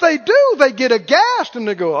 But they do. They get aghast and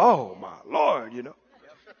they go, oh my Lord,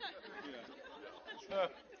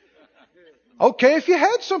 Okay, if you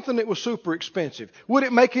had something that was super expensive, would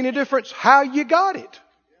it make any difference how you got it?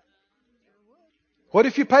 What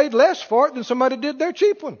if you paid less for it than somebody did their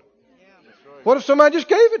cheap one? What if somebody just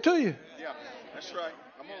gave it to you? Yeah, that's right.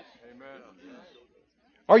 Come on. Amen.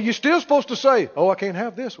 Are you still supposed to say, oh, I can't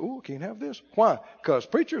have this. Oh, I can't have this. Why? Because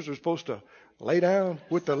preachers are supposed to lay down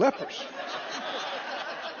with the lepers.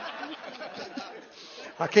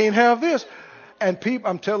 I can't have this. And people,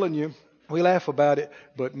 I'm telling you, we laugh about it,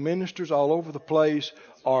 but ministers all over the place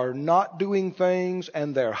are not doing things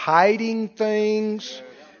and they're hiding things.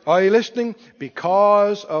 Are you listening?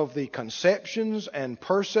 Because of the conceptions and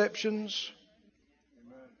perceptions.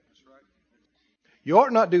 You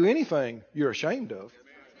ought not do anything you're ashamed of.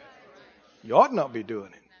 You ought not be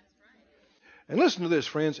doing it. And listen to this,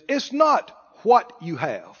 friends. It's not what you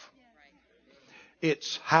have.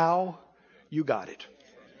 It's how you got it.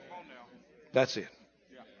 That's it.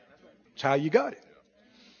 It's how you got it.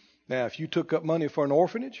 Now, if you took up money for an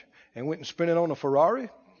orphanage and went and spent it on a Ferrari,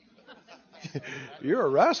 you're a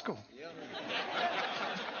rascal.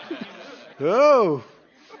 Oh.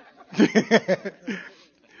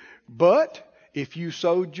 But if you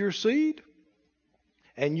sowed your seed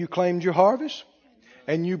and you claimed your harvest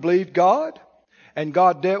and you believed God and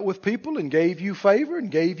God dealt with people and gave you favor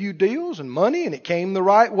and gave you deals and money and it came the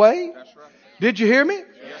right way. That's right. Did you hear me?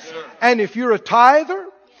 Yes, sir. And if you're a tither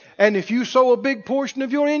and if you sow a big portion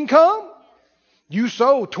of your income, you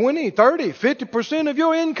sow 20, 30, 50% of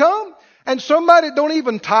your income, and somebody that don't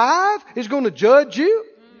even tithe is going to judge you?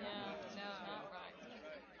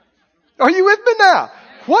 Are you with me now?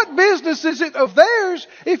 What business is it of theirs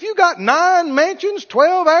if you got 9 mansions,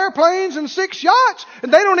 12 airplanes, and 6 yachts,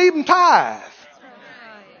 and they don't even tithe?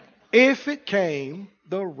 If it came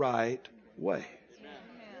the right way.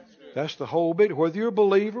 That's the whole bit. Whether you're a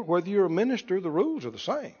believer, whether you're a minister, the rules are the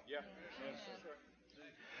same.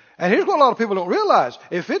 And here's what a lot of people don't realize.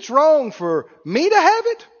 If it's wrong for me to have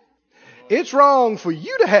it, it's wrong for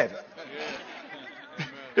you to have it.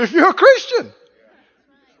 If you're a Christian.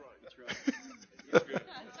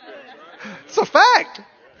 It's a fact.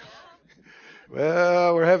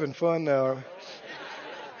 Well, we're having fun now.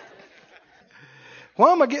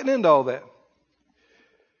 Why am I getting into all that?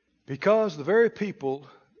 Because the very people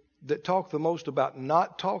that talk the most about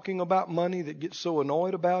not talking about money, that get so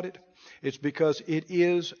annoyed about it, it's because it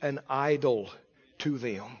is an idol to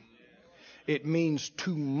them. It means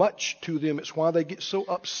too much to them. It's why they get so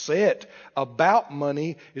upset about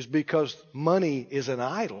money, is because money is an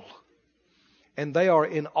idol. And they are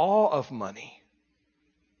in awe of money.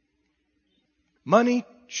 Money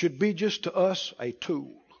should be just to us a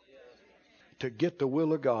tool to get the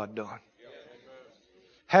will of God done.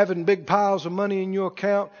 Having big piles of money in your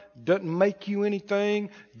account doesn't make you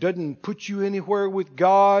anything, doesn't put you anywhere with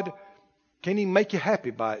God, can't even make you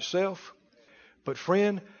happy by itself. But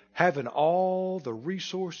friend, having all the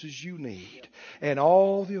resources you need and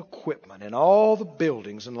all the equipment and all the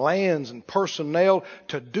buildings and lands and personnel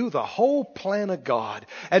to do the whole plan of God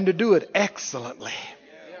and to do it excellently.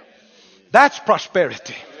 That's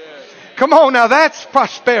prosperity. Come on now, that's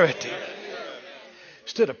prosperity.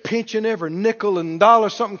 Instead of pinching every nickel and dollar,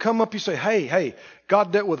 something come up, you say, hey,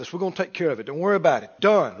 God dealt with us. We're going to take care of it. Don't worry about it.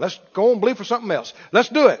 Done. Let's go and believe for something else. Let's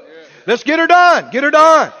do it. Let's get her done. Get her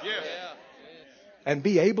done. And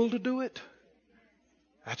be able to do it.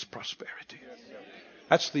 That's prosperity.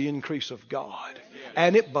 That's the increase of God.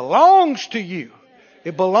 And it belongs to you.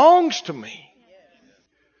 It belongs to me.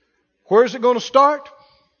 Where is it going to start?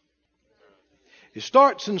 It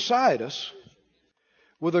starts inside us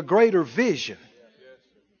with a greater vision.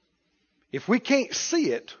 If we can't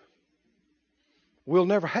see it, we'll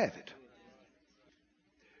never have it.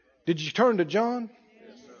 Did you turn to John?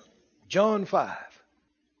 John 5.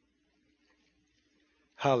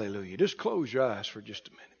 Hallelujah. Just close your eyes for just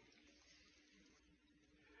a minute.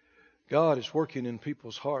 God is working in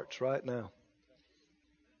people's hearts right now.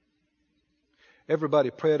 Everybody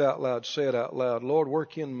pray it out loud. Say it out loud. Lord,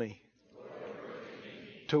 work in me.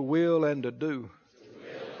 To will and to do.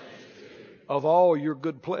 Of all your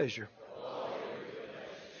good pleasure.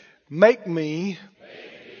 Make me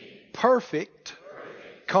perfect,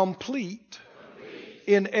 complete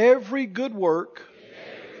in every good work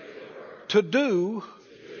to do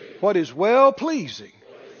what is well pleasing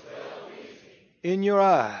in your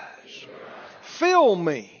eyes. Fill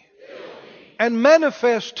me and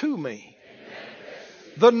manifest to me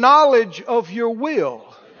the knowledge of your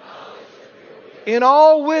will in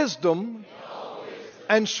all wisdom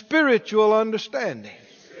and spiritual understanding.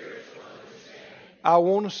 I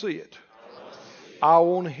want to see it. I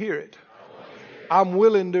want to hear it. I'm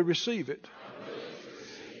willing to receive it.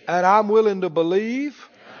 And I'm willing to believe.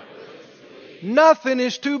 Nothing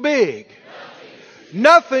is too big.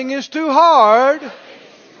 Nothing is too hard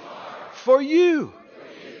for you.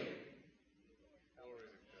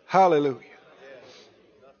 Hallelujah.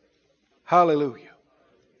 Hallelujah.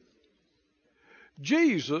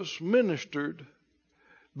 Jesus ministered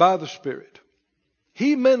by the Spirit.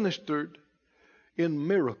 He ministered in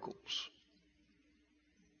miracles.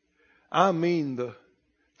 I mean the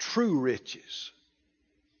true riches.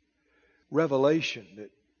 Revelation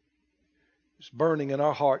that is burning in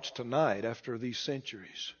our hearts tonight after these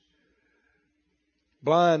centuries.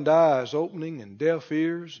 Blind eyes opening and deaf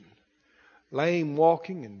ears, and lame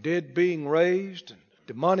walking and dead being raised, and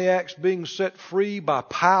demoniacs being set free by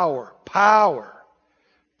power.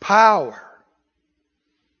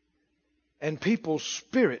 And people's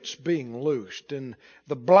spirits being loosed, and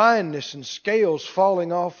the blindness and scales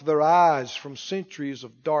falling off their eyes from centuries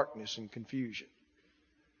of darkness and confusion.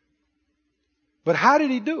 But how did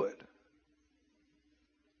He do it?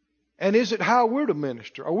 And is it how we're to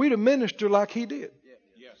minister? Are we to minister like He did?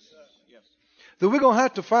 Yes. That we're going to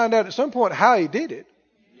have to find out at some point how He did it,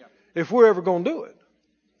 if we're ever going to do it.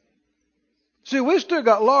 See, we've still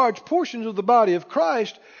got large portions of the body of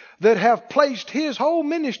Christ that have placed His whole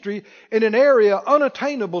ministry in an area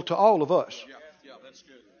unattainable to all of us. Yeah, that's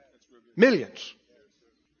good. That's real good. Millions.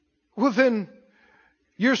 Well, then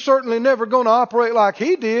you're certainly never going to operate like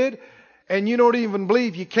He did, and you don't even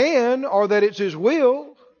believe you can, or that it's His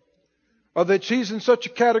will, or that He's in such a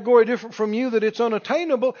category different from you that it's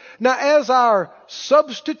unattainable. Now, as our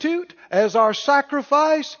substitute, as our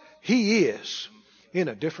sacrifice, He is in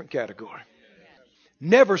a different category.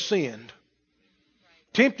 Never sinned.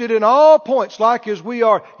 Tempted in all points like as we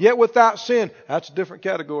are, yet without sin. That's a different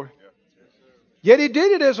category. Yet He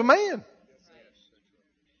did it as a man.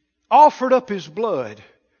 Offered up His blood.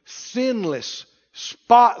 Sinless,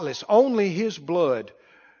 spotless. Only His blood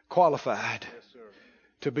qualified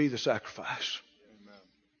to be the sacrifice.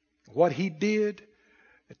 What He did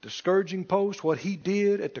at the scourging post, what He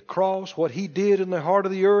did at the cross, what He did in the heart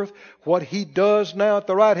of the earth, what He does now at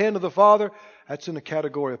the right hand of the Father, that's in a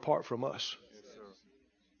category apart from us.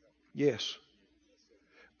 Yes.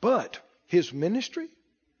 But His ministry,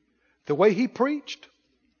 the way He preached,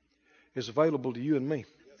 is available to you and me.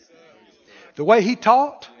 The way He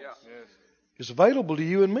taught is available to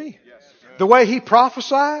you and me. The way He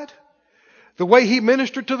prophesied, the way He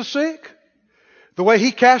ministered to the sick, the way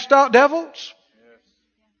He cast out devils,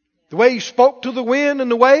 the way He spoke to the wind and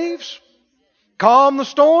the waves, calmed the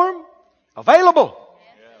storm, available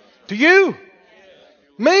to you,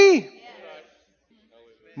 me.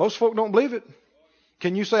 Most folk don't believe it.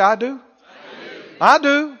 Can you say, I do? I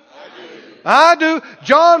do. I do.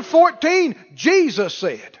 John 14, Jesus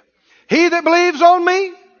said, he that believes on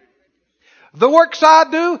me, the works I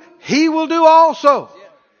do, he will do also.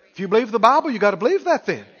 If you believe the Bible, you got to believe that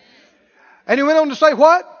then. And he went on to say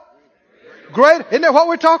what? Greater. Isn't that what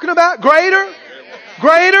we're talking about? Greater.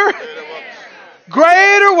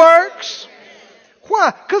 Greater works.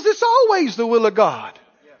 Why? Because it's always the will of God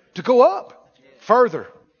to go up, further,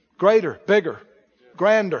 greater, bigger,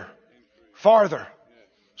 grander, farther,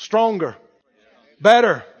 stronger,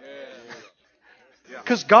 better.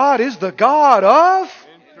 Because God is the God of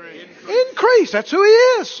increase. That's who He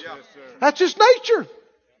is. That's His nature.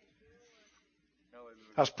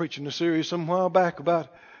 I was preaching a series some while back about,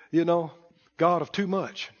 God of too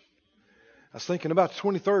much. I was thinking about the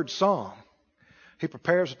 23rd Psalm. He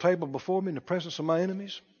prepares a table before me in the presence of my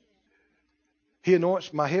enemies. He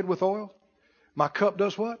anoints my head with oil. My cup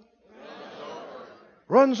does what?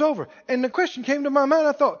 Runs over. And the question came to my mind.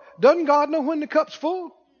 I thought, doesn't God know when the cup's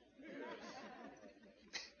full?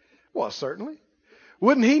 Well, certainly.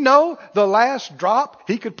 Wouldn't He know the last drop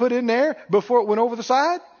He could put in there before it went over the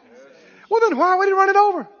side? Well, then why would He run it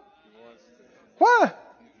over? Why?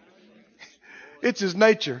 It's His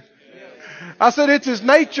nature. I said it's His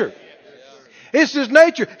nature. It's His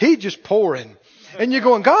nature. He's just pouring. And you're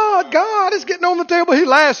going, God is getting on the table. He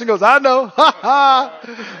laughs and goes, I know. Ha ha.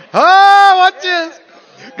 Oh, watch this.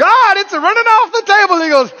 God, it's running off the table. He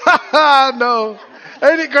goes, ha ha, no.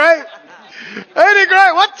 Ain't it great? Ain't it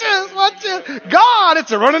great? Watch this. God,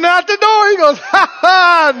 it's running out the door. He goes, ha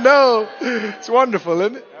ha, no. It's wonderful,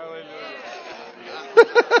 isn't it?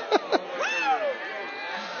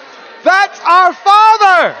 That's our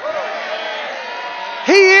Father.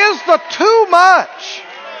 He is the too much,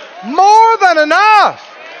 more than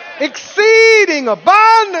enough, exceeding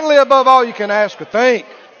abundantly above all you can ask or think.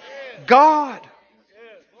 God.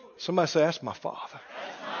 Somebody say, that's my Father.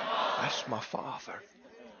 That's my Father.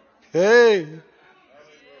 Hey.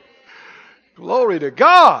 Glory to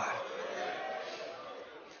God.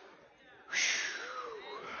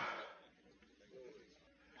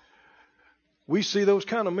 We see those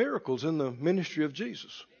kind of miracles in the ministry of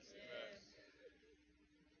Jesus.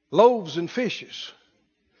 Loaves and fishes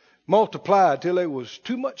multiplied till there was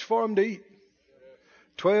too much for them to eat.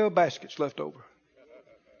 12 baskets left over.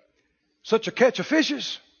 Such a catch of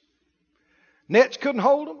fishes. Nets couldn't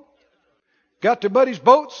hold them. Got their buddies'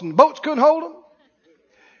 boats and boats couldn't hold them.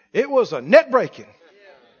 It was a net breaking.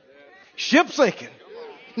 Ship sinking.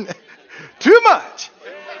 Too much.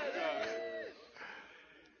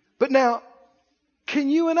 But now, can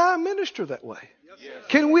you and I minister that way?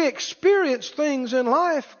 Can we experience things in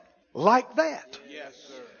life like that? Yes,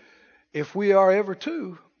 sir. If we are ever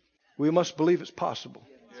to, we must believe it's possible.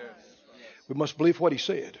 Yes. We must believe what He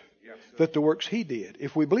said. Yes, that the works He did,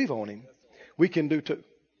 if we believe on Him, we can do too.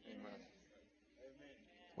 Amen.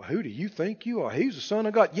 Well, who do you think you are? He's the Son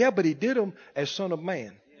of God. Yeah, but He did them as Son of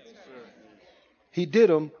Man. Yes, sir. He did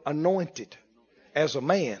them anointed as a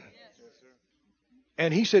man.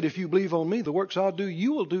 And He said, if you believe on me, the works I'll do,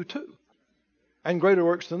 you will do too. And greater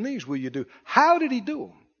works than these will you do. How did He do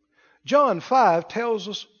them? John 5 tells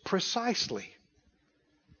us precisely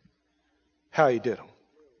how He did them.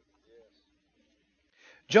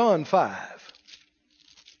 John 5,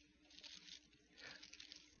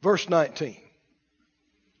 verse 19.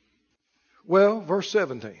 Well, verse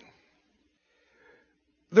 17.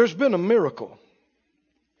 There's been a miracle.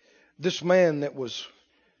 This man that was,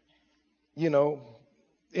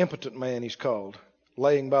 impotent man he's called,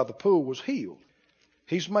 laying by the pool, was healed.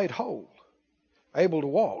 He's made whole, able to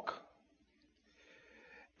walk.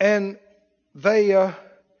 And they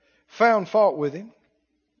found fault with him,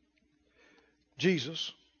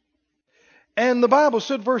 Jesus. And the Bible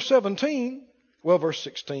said, verse 16,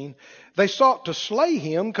 they sought to slay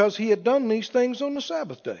Him because He had done these things on the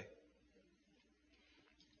Sabbath day.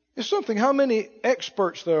 It's something how many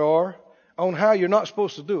experts there are on how you're not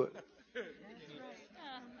supposed to do it.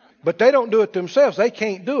 But they don't do it themselves. They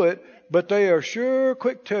can't do it, but they are sure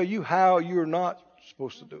quick to tell you how you're not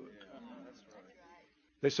supposed to do it.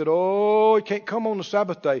 They said, oh, you can't come on the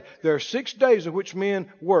Sabbath day. There are 6 days of which men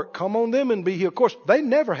work. Come on them and be healed. Of course, they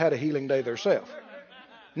never had a healing day themselves.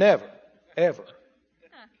 Never. Ever.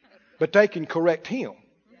 But they can correct him.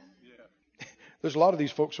 There's a lot of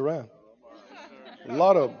these folks around. A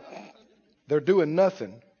lot of them. They're doing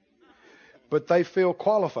nothing. But they feel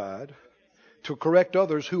qualified to correct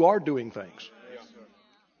others who are doing things.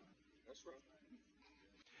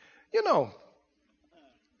 You know,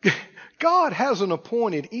 God hasn't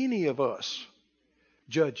appointed any of us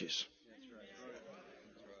judges.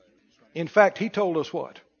 In fact, He told us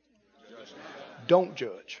what? Don't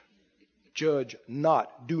judge. Judge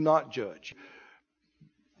not. Do not judge.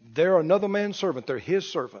 They're another man's servant. They're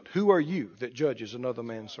his servant. Who are you that judges another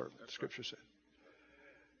man's servant? The Scripture said.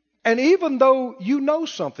 And even though you know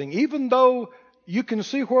something, even though you can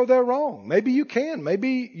see where they're wrong, maybe you can,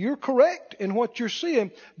 maybe you're correct in what you're seeing,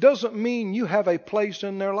 doesn't mean you have a place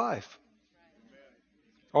in their life.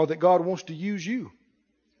 Or that God wants to use you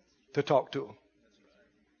to talk to them.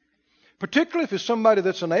 Particularly if it's somebody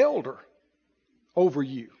that's an elder over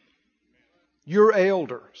you. You're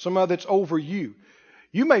elder, somebody that's over you.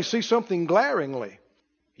 You may see something glaringly.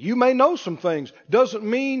 You may know some things. Doesn't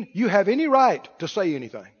mean you have any right to say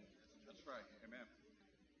anything. That's right. Amen.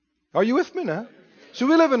 Are you with me now? See,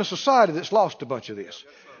 we live in a society that's lost a bunch of this.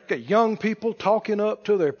 Got young people talking up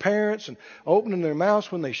to their parents and opening their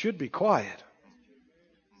mouths when they should be quiet.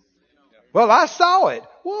 Well, I saw it.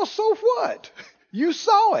 Well, so what? You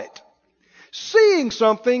saw it. Seeing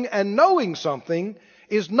something and knowing something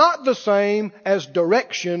is not the same as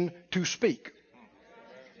direction to speak.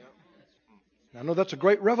 I know that's a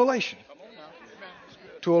great revelation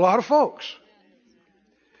to a lot of folks.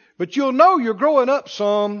 But you'll know you're growing up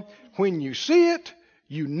some when you see it,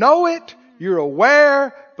 you know it, you're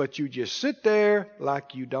aware, but you just sit there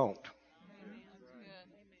like you don't.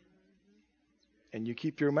 And you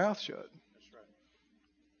keep your mouth shut.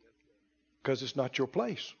 Because it's not your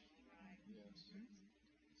place.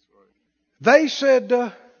 They said,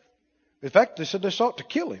 in fact, they said they sought to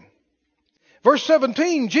kill him. Verse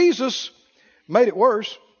 17, Jesus made it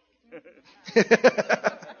worse.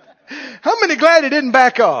 How many glad he didn't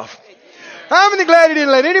back off? How many glad he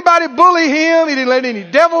didn't let anybody bully him? He didn't let any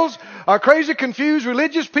devils or crazy, confused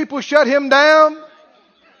religious people shut him down.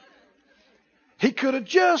 He could have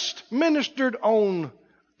just ministered on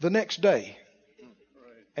the next day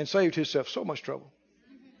and saved himself so much trouble.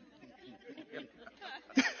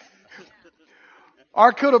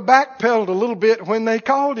 Or could have backpedaled a little bit when they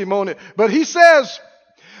called him on it. But he says,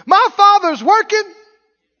 my Father's working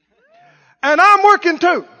and I'm working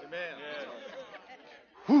too.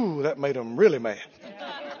 Whew, that made them really mad.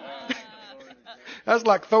 That's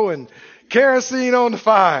like throwing kerosene on the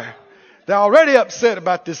fire. They're already upset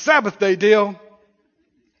about this Sabbath day deal.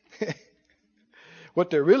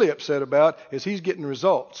 What they're really upset about is he's getting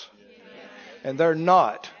results. And they're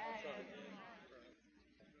not.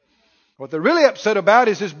 What they're really upset about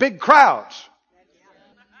is his big crowds.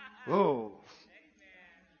 Whoa.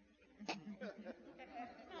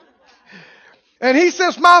 And he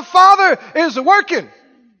says, my Father is working.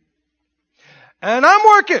 And I'm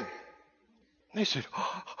working. And they said,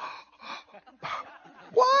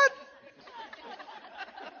 what?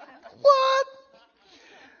 What?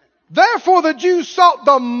 Therefore the Jews sought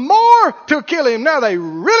the more to kill him. Now they're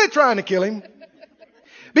really trying to kill him.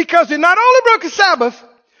 Because he not only broke the Sabbath,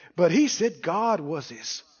 but he said God was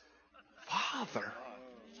his Father.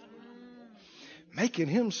 Making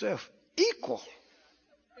himself equal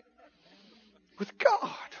with God.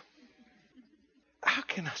 How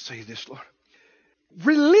can I say this, Lord?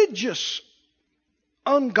 Religious,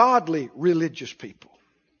 ungodly religious people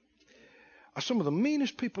are some of the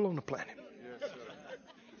meanest people on the planet.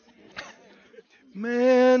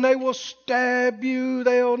 Man, they will stab you,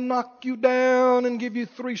 they'll knock you down and give you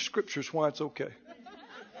 3 scriptures why it's okay.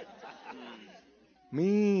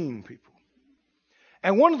 Mean people.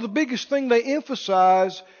 And one of the biggest things they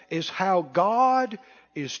emphasize is how God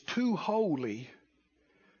is too holy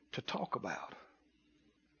to talk about.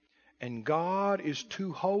 And God is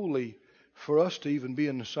too holy for us to even be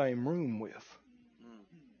in the same room with.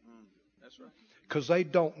 That's right. Because they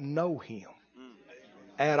don't know him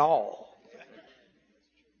at all.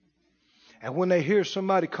 And when they hear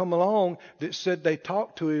somebody come along that said they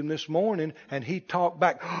talked to him this morning and he talked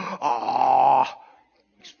back,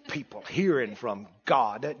 these people hearing from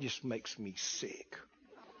God, that just makes me sick.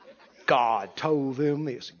 God told them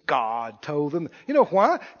this. God told them. You know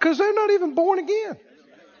why? Because they're not even born again.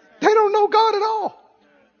 They don't know God at all.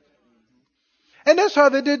 And that's how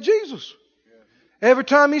they did Jesus. Every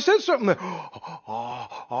time he said something, they,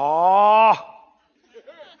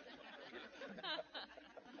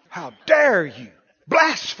 how dare you?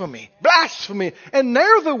 Blasphemy, blasphemy. And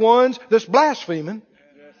they're the ones that's blaspheming,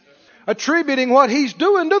 attributing what he's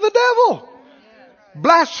doing to the devil.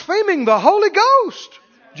 Blaspheming the Holy Ghost.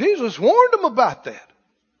 Jesus warned them about that.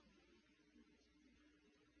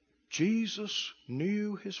 Jesus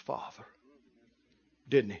knew his Father,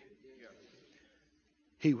 didn't he?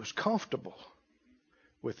 He was comfortable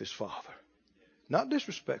with his Father. Not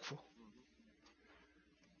disrespectful.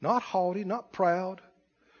 Not haughty, not proud.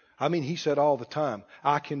 I mean, he said all the time,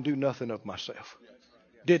 I can do nothing of myself.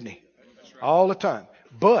 Didn't he? All the time.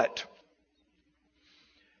 But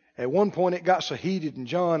At one point it got so heated in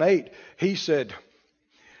John 8, he said,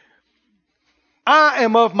 I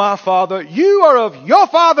am of my father, you are of your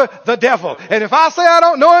father, the devil. And if I say I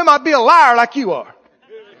don't know him, I'd be a liar like you are.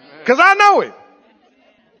 Because I know him.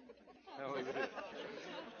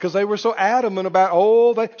 Because they were so adamant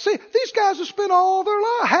about, these guys have spent all their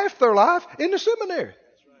life, half their life in the seminary.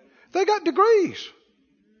 They got degrees.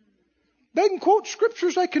 They can quote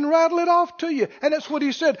scriptures, they can rattle it off to you. And that's what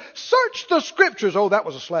he said. Search the scriptures. Oh, that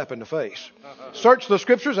was a slap in the face. Search the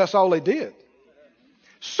scriptures, that's all they did.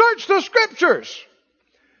 Search the scriptures.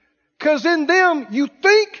 Because in them you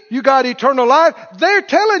think you got eternal life. They're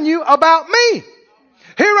telling you about me.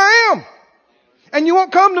 Here I am. And you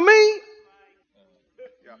won't come to me.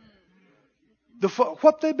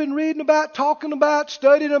 What they've been reading about, talking about,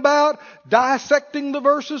 studying about, dissecting the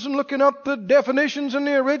verses and looking up the definitions in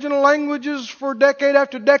the original languages for decade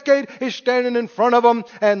after decade is standing in front of them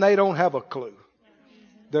and they don't have a clue.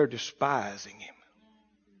 They're despising him.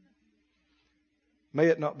 May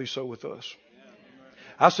it not be so with us.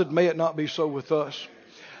 I said, may it not be so with us.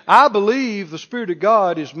 I believe the Spirit of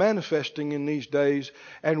God is manifesting in these days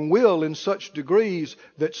and will in such degrees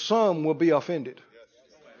that some will be offended.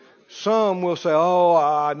 Some will say,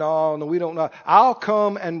 no, we don't know. I'll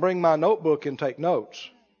come and bring my notebook and take notes.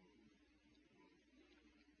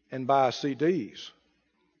 And buy CDs.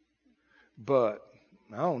 But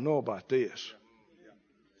I don't know about this.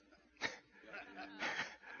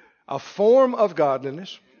 A form of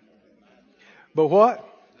godliness. But what?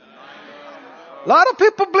 A lot of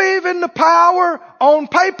people believe in the power on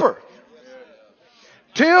paper.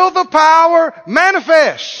 Till the power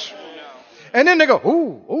manifests. And then they go,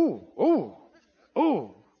 oh,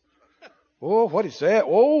 what is that?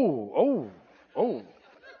 Oh,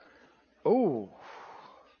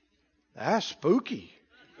 that's spooky.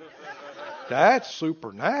 That's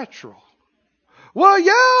supernatural. Well,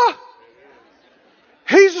 yeah,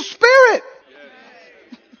 he's a spirit.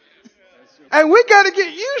 And we got to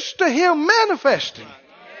get used to him manifesting.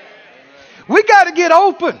 We got to get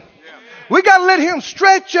open. We got to let him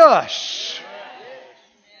stretch us.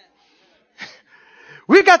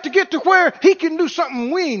 We got to get to where he can do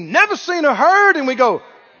something we ain't never seen or heard, and we go,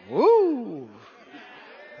 "Ooh,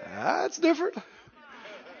 that's different."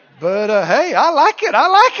 But hey, I like it.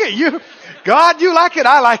 God, you like it.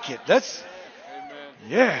 I like it. That's,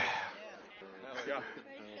 yeah.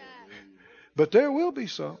 But there will be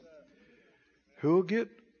some who will get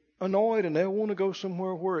annoyed and they'll want to go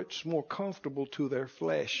somewhere where it's more comfortable to their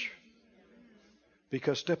flesh.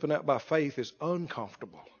 Because stepping out by faith is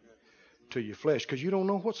uncomfortable to your flesh. Because you don't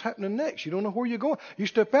know what's happening next. You don't know where you're going. You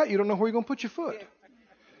step out, you don't know where you're going to put your foot.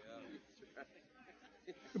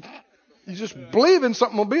 You just believe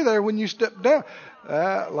something will be there when you step down.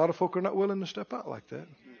 A lot of folk are not willing to step out like that.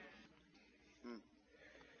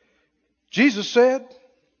 Jesus said,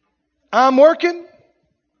 I'm working.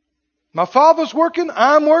 My Father's working.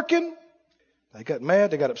 I'm working. They got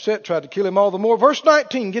mad. They got upset. Tried to kill him all the more. Verse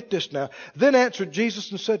 19. Get this now. Then answered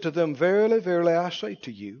Jesus and said to them, Verily, verily, I say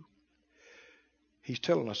to you. He's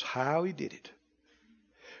telling us how he did it.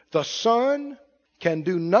 The Son can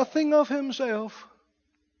do nothing of himself,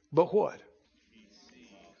 but what?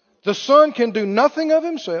 The Son can do nothing of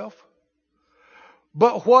himself,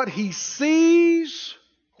 but what he sees,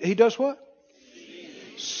 he does what?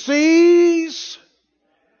 Sees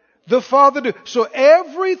the Father do. So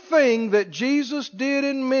everything that Jesus did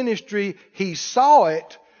in ministry, he saw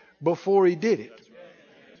it before he did it.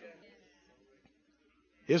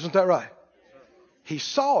 Isn't that right? He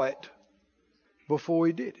saw it before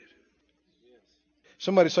he did it.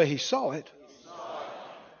 Somebody say he saw it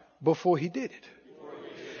before he did it.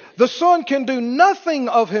 The Son can do nothing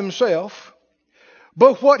of himself,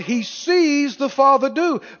 but what he sees the Father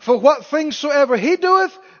do. For what things soever he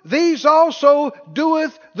doeth, these also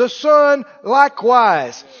doeth the Son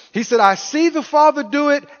likewise. He said, I see the Father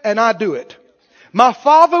do it, and I do it. My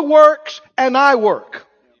Father works, and I work.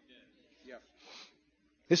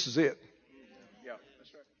 This is it.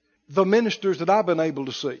 The ministers that I've been able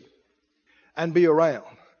to see and be around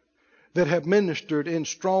that have ministered in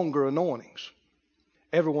stronger anointings,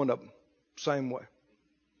 every one of them, same way.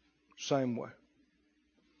 Same way.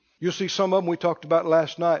 You'll see some of them we talked about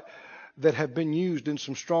last night that have been used in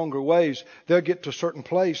some stronger ways. They'll get to a certain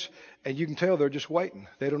place and you can tell they're just waiting.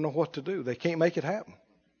 They don't know what to do. They can't make it happen.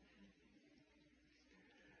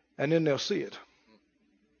 And then they'll see it.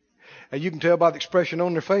 And you can tell by the expression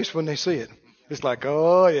on their face when they see it. It's like,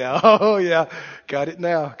 oh yeah, got it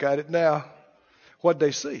now. What'd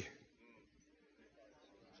they see?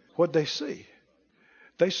 What'd they see?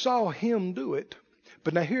 They saw him do it.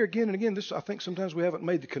 But now here again and again, this I think sometimes we haven't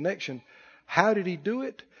made the connection. How did He do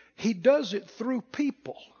it? He does it through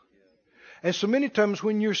people. And so many times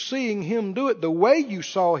when you're seeing Him do it, the way you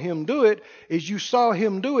saw Him do it is you saw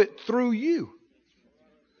Him do it through you.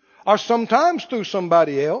 Or sometimes through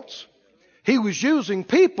somebody else. He was using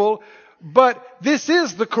people, but this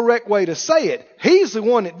is the correct way to say it. He's the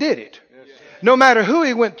one that did it. No matter who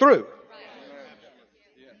He went through.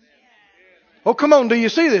 Oh, come on, do you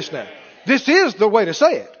see this now? This is the way to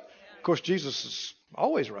say it. Of course, Jesus is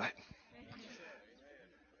always right.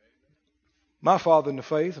 My father in the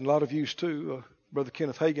faith, and a lot of yous too, Brother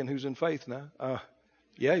Kenneth Hagin, who's in faith now.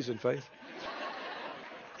 Yeah, he's in faith.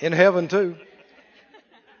 In heaven too.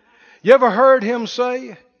 You ever heard him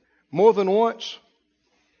say more than once?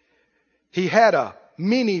 He had a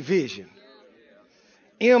mini vision.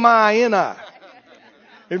 M-I-N-I.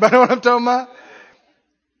 Anybody know what I'm talking about?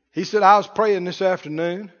 He said, I was praying this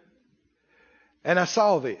afternoon and I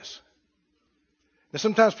saw this. Now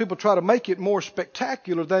sometimes people try to make it more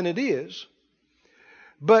spectacular than it is.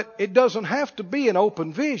 But it doesn't have to be an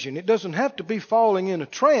open vision. It doesn't have to be falling in a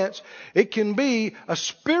trance. It can be a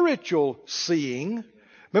spiritual seeing.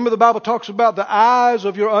 Remember the Bible talks about the eyes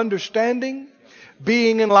of your understanding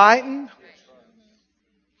being enlightened.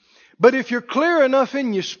 But if you're clear enough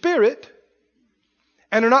in your spirit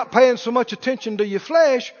and are not paying so much attention to your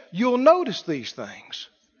flesh, you'll notice these things.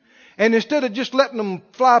 And instead of just letting them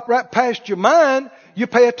fly right past your mind, you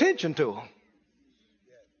pay attention to them.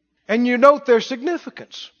 And you note their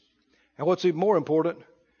significance. And what's even more important,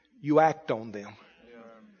 you act on them.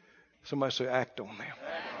 Somebody say act on them.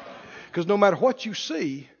 Because no matter what you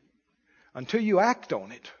see, until you act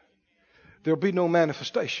on it, there'll be no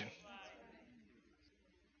manifestation.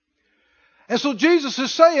 And so Jesus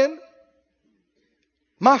is saying,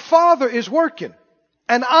 my Father is working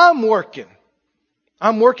and I'm working.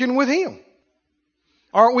 I'm working with Him.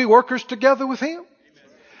 Aren't we workers together with Him?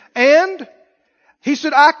 And He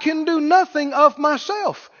said, I can do nothing of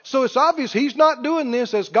myself. So it's obvious He's not doing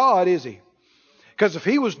this as God, is He? Because if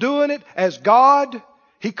He was doing it as God,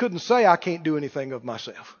 He couldn't say, I can't do anything of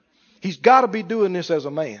myself. He's got to be doing this as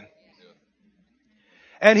a man.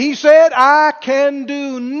 And He said, I can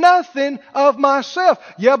do nothing of myself.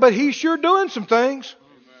 Yeah, but He's sure doing some things.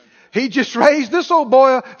 He just raised this old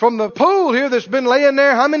boy from the pool here that's been laying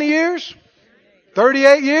there how many years?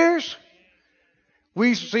 38 years.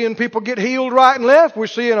 We're seeing people get healed right and left. We're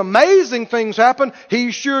seeing amazing things happen.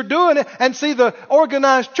 He's sure doing it. And see, the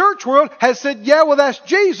organized church world has said, yeah, well, that's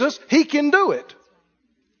Jesus. He can do it.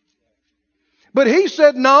 But He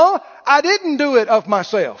said, no, I didn't do it of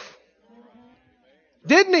myself.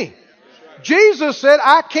 Didn't He? Jesus said,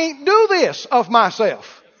 I can't do this of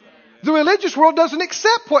myself. The religious world doesn't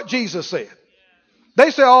accept what Jesus said. They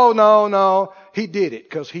say, oh, no, He did it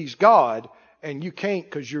because He's God and you can't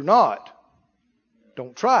because you're not.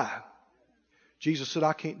 Don't try. Jesus said,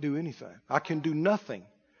 I can't do anything. I can do nothing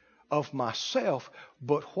of myself,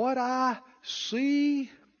 but what I see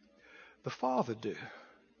the Father do.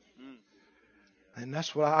 And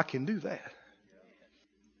that's what I can do that.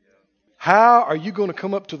 How are you going to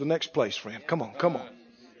come up to the next place, friend? Come on.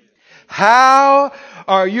 How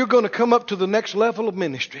are you going to come up to the next level of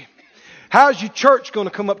ministry? How's your church going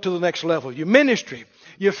to come up to the next level? Your ministry,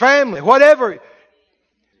 your family, whatever.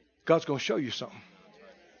 God's going to show you something.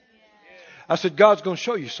 I said, God's going to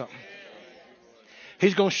show you something.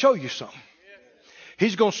 He's going to show you something.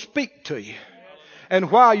 He's going to speak to you.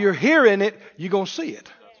 And while you're hearing it, you're going to see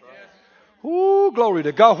it. Ooh, glory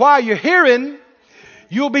to God. While you're hearing,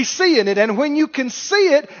 you'll be seeing it. And when you can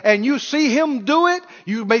see it and you see Him do it,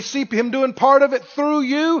 you may see Him doing part of it through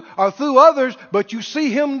you or through others, but you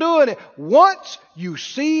see Him doing it. Once you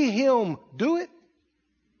see Him do it,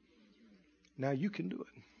 now you can do it.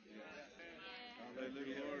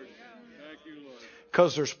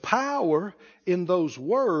 Because there's power in those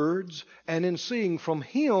words and in seeing from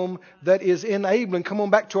Him that is enabling. Come on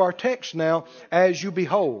back to our text now. As you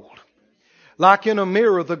behold. Like in a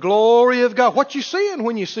mirror, the glory of God. What you seeing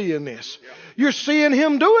when you're seeing this? You're seeing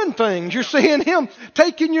Him doing things. You're seeing Him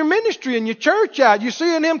taking your ministry and your church out. You're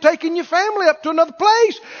seeing Him taking your family up to another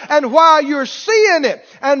place. And while you're seeing it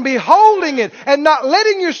and beholding it and not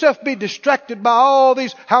letting yourself be distracted by all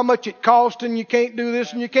these, how much it costs and you can't do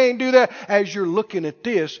this and you can't do that. As you're looking at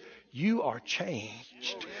this, you are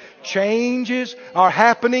changed. Changes are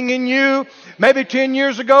happening in you. Maybe 10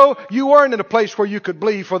 years ago, you weren't in a place where you could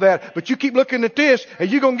believe for that. But you keep looking at this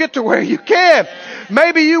and you're going to get to where you can.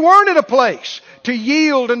 Maybe you weren't in a place to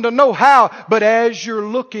yield and to know how. But as you're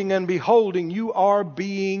looking and beholding, you are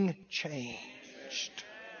being changed.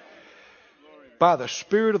 by the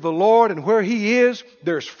Spirit of the Lord, and where He is,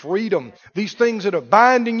 there's freedom. These things that are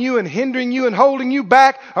binding you and hindering you and holding you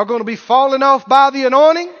back are going to be falling off by the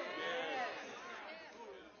anointing,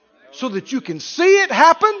 so that you can see it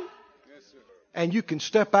happen and you can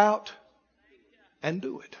step out and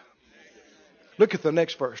do it. Look at the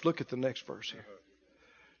next verse. Look at the next verse here.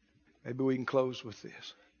 Maybe we can close with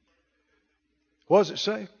this. What does it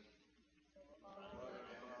say?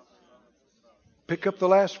 Pick up the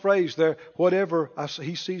last phrase there. Whatever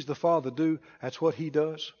He sees the Father do, that's what He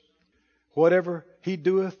does. Whatever He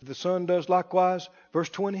doeth, the Son does likewise. Verse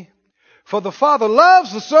 20. For the Father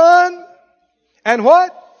loves the Son, and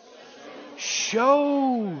what?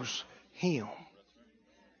 Shows Him.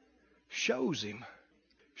 Shows Him.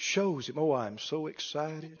 Shows Him. Oh, I'm so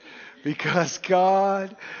excited because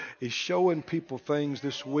God is showing people things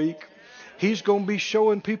this week. He's going to be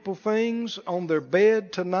showing people things on their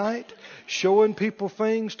bed tonight, showing people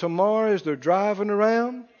things tomorrow as they're driving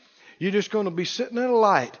around. You're just going to be sitting at a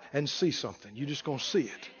light and see something. You're just going to see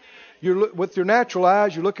it. With your natural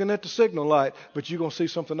eyes, you're looking at the signal light, but you're going to see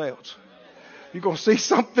something else. You're going to see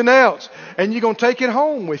something else, and you're going to take it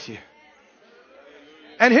home with you.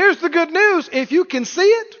 And here's the good news. If you can see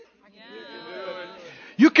it,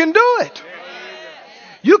 you can do it.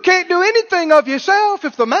 You can't do anything of yourself.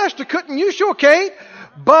 If the Master couldn't, you sure can't.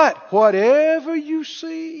 But whatever you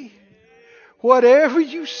see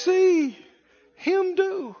Him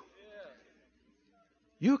do,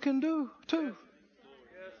 you can do too.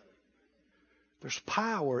 There's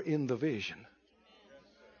power in the vision.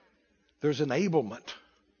 There's enablement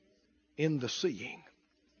in the seeing.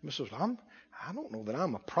 Mrs. I don't know that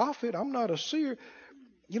I'm a prophet. I'm not a seer.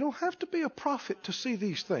 You don't have to be a prophet to see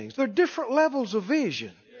these things. There are different levels of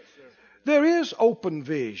vision. There is open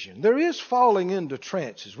vision. There is falling into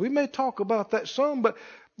trances. We may talk about that some, but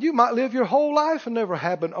you might live your whole life and never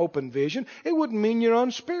have an open vision. It wouldn't mean you're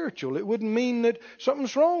unspiritual. It wouldn't mean that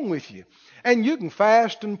something's wrong with you. And you can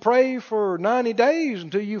fast and pray for 90 days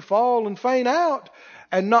until you fall and faint out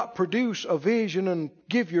and not produce a vision and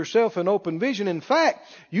give yourself an open vision. In fact,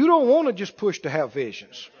 you don't want to just push to have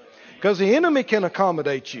visions, because the enemy can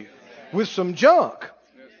accommodate you with some junk.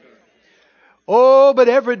 Oh, but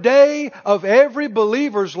every day of every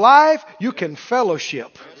believer's life, you can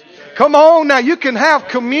fellowship. Come on now, you can have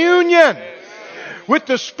communion with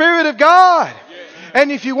the Spirit of God. And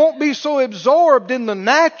if you won't be so absorbed in the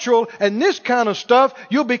natural and this kind of stuff,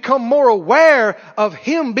 you'll become more aware of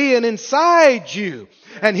Him being inside you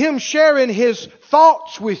and Him sharing His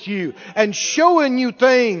thoughts with you and showing you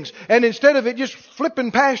things. And instead of it just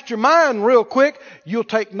flipping past your mind real quick, you'll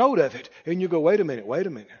take note of it. And you go, wait a minute.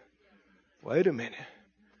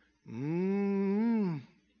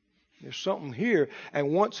 There's something here.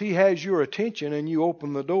 And once He has your attention and you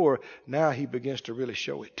open the door, now He begins to really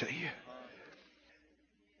show it to you.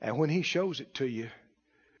 And when He shows it to you,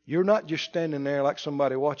 you're not just standing there like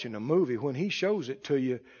somebody watching a movie. When He shows it to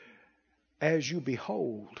you, as you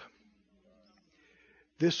behold,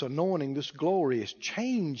 this anointing, this glory is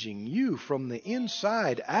changing you from the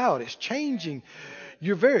inside out. It's changing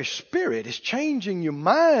your very spirit. It's changing your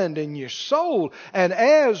mind and your soul. And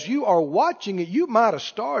as you are watching it, you might have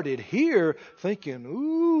started here thinking,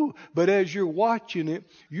 ooh, but as you're watching it,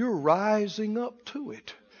 you're rising up to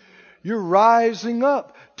it. You're rising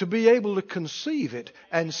up to be able to conceive it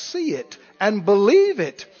and see it and believe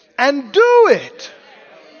it and do it.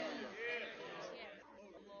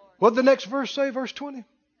 What did the next verse say, verse 20?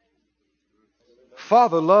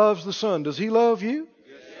 Father loves the Son. Does He love you?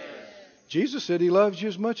 Yes. Jesus said He loves you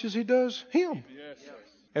as much as He does Him. Yes.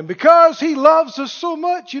 And because He loves us so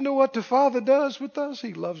much, you know what the Father does with us?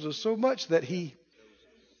 He loves us so much that He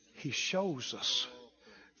shows us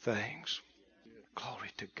things.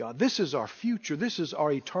 Glory to God. This is our future. This is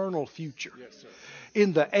our eternal future. Yes, sir.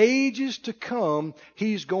 In the ages to come,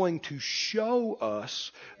 He's going to show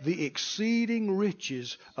us the exceeding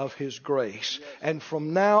riches of His grace. Yes. And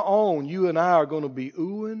from now on, you and I are going to be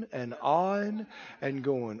oohing and ahhing and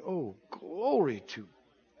going, oh, glory to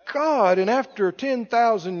God. And after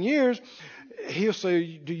 10,000 years, He'll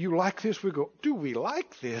say, do you like this? We go, do we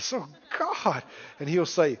like this? Oh, God. And He'll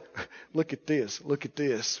say, look at this. Look at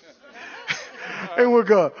this. And we'll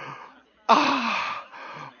go,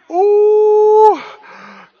 ooh,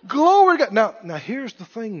 glory to God. Now here's the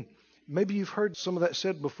thing. Maybe you've heard some of that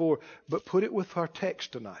said before, but put it with our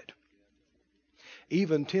text tonight.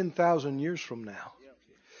 Even 10,000 years from now,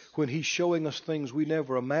 when He's showing us things we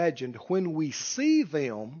never imagined, when we see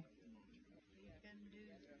them,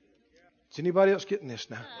 is anybody else getting this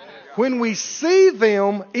now? When we see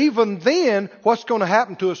them, even then, what's going to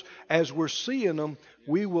happen to us? As we're seeing them,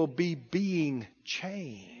 we will be being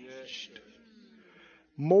changed.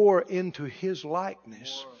 more into His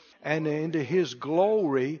likeness and into His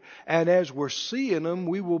glory. And as we're seeing Him,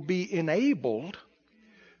 we will be enabled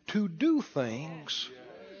to do things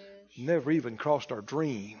never even crossed our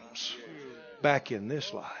dreams back in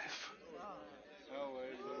this life.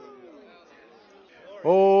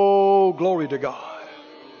 Oh, glory to God.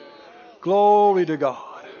 Glory to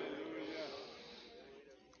God.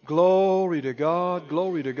 Glory to God.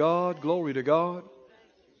 Glory to God. Glory to God.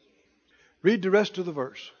 Read the rest of the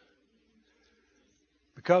verse.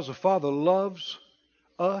 Because the Father loves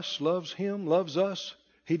us, loves Him, loves us,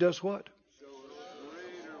 He does what?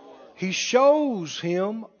 He shows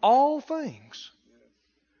Him all things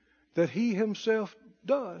that He Himself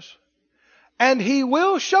does. And He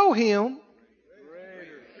will show Him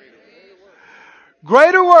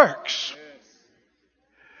greater works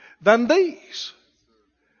than these,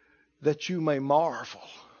 that you may marvel.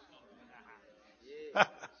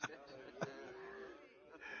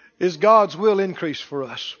 Is God's will increase for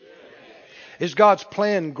us? Is God's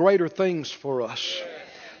plan greater things for us?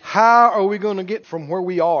 How are we going to get from where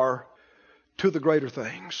we are to the greater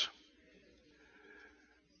things?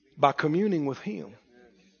 By communing with Him.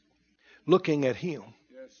 Looking at Him.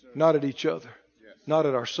 Not at each other. Not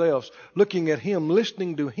at ourselves. Looking at Him,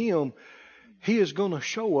 listening to Him. He is going to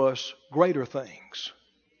show us greater things.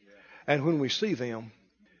 And when we see them,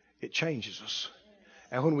 it changes us.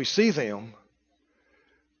 And when we see them,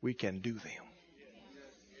 we can do them.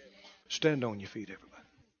 Stand on your feet, everybody.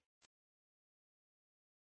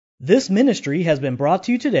 This ministry has been brought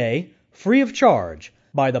to you today, free of charge,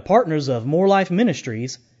 by the partners of More Life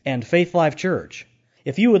Ministries and Faith Life Church.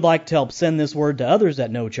 If you would like to help send this word to others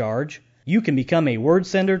at no charge, you can become a word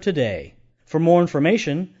sender today. For more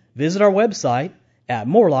information, visit our website at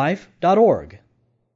morelife.org.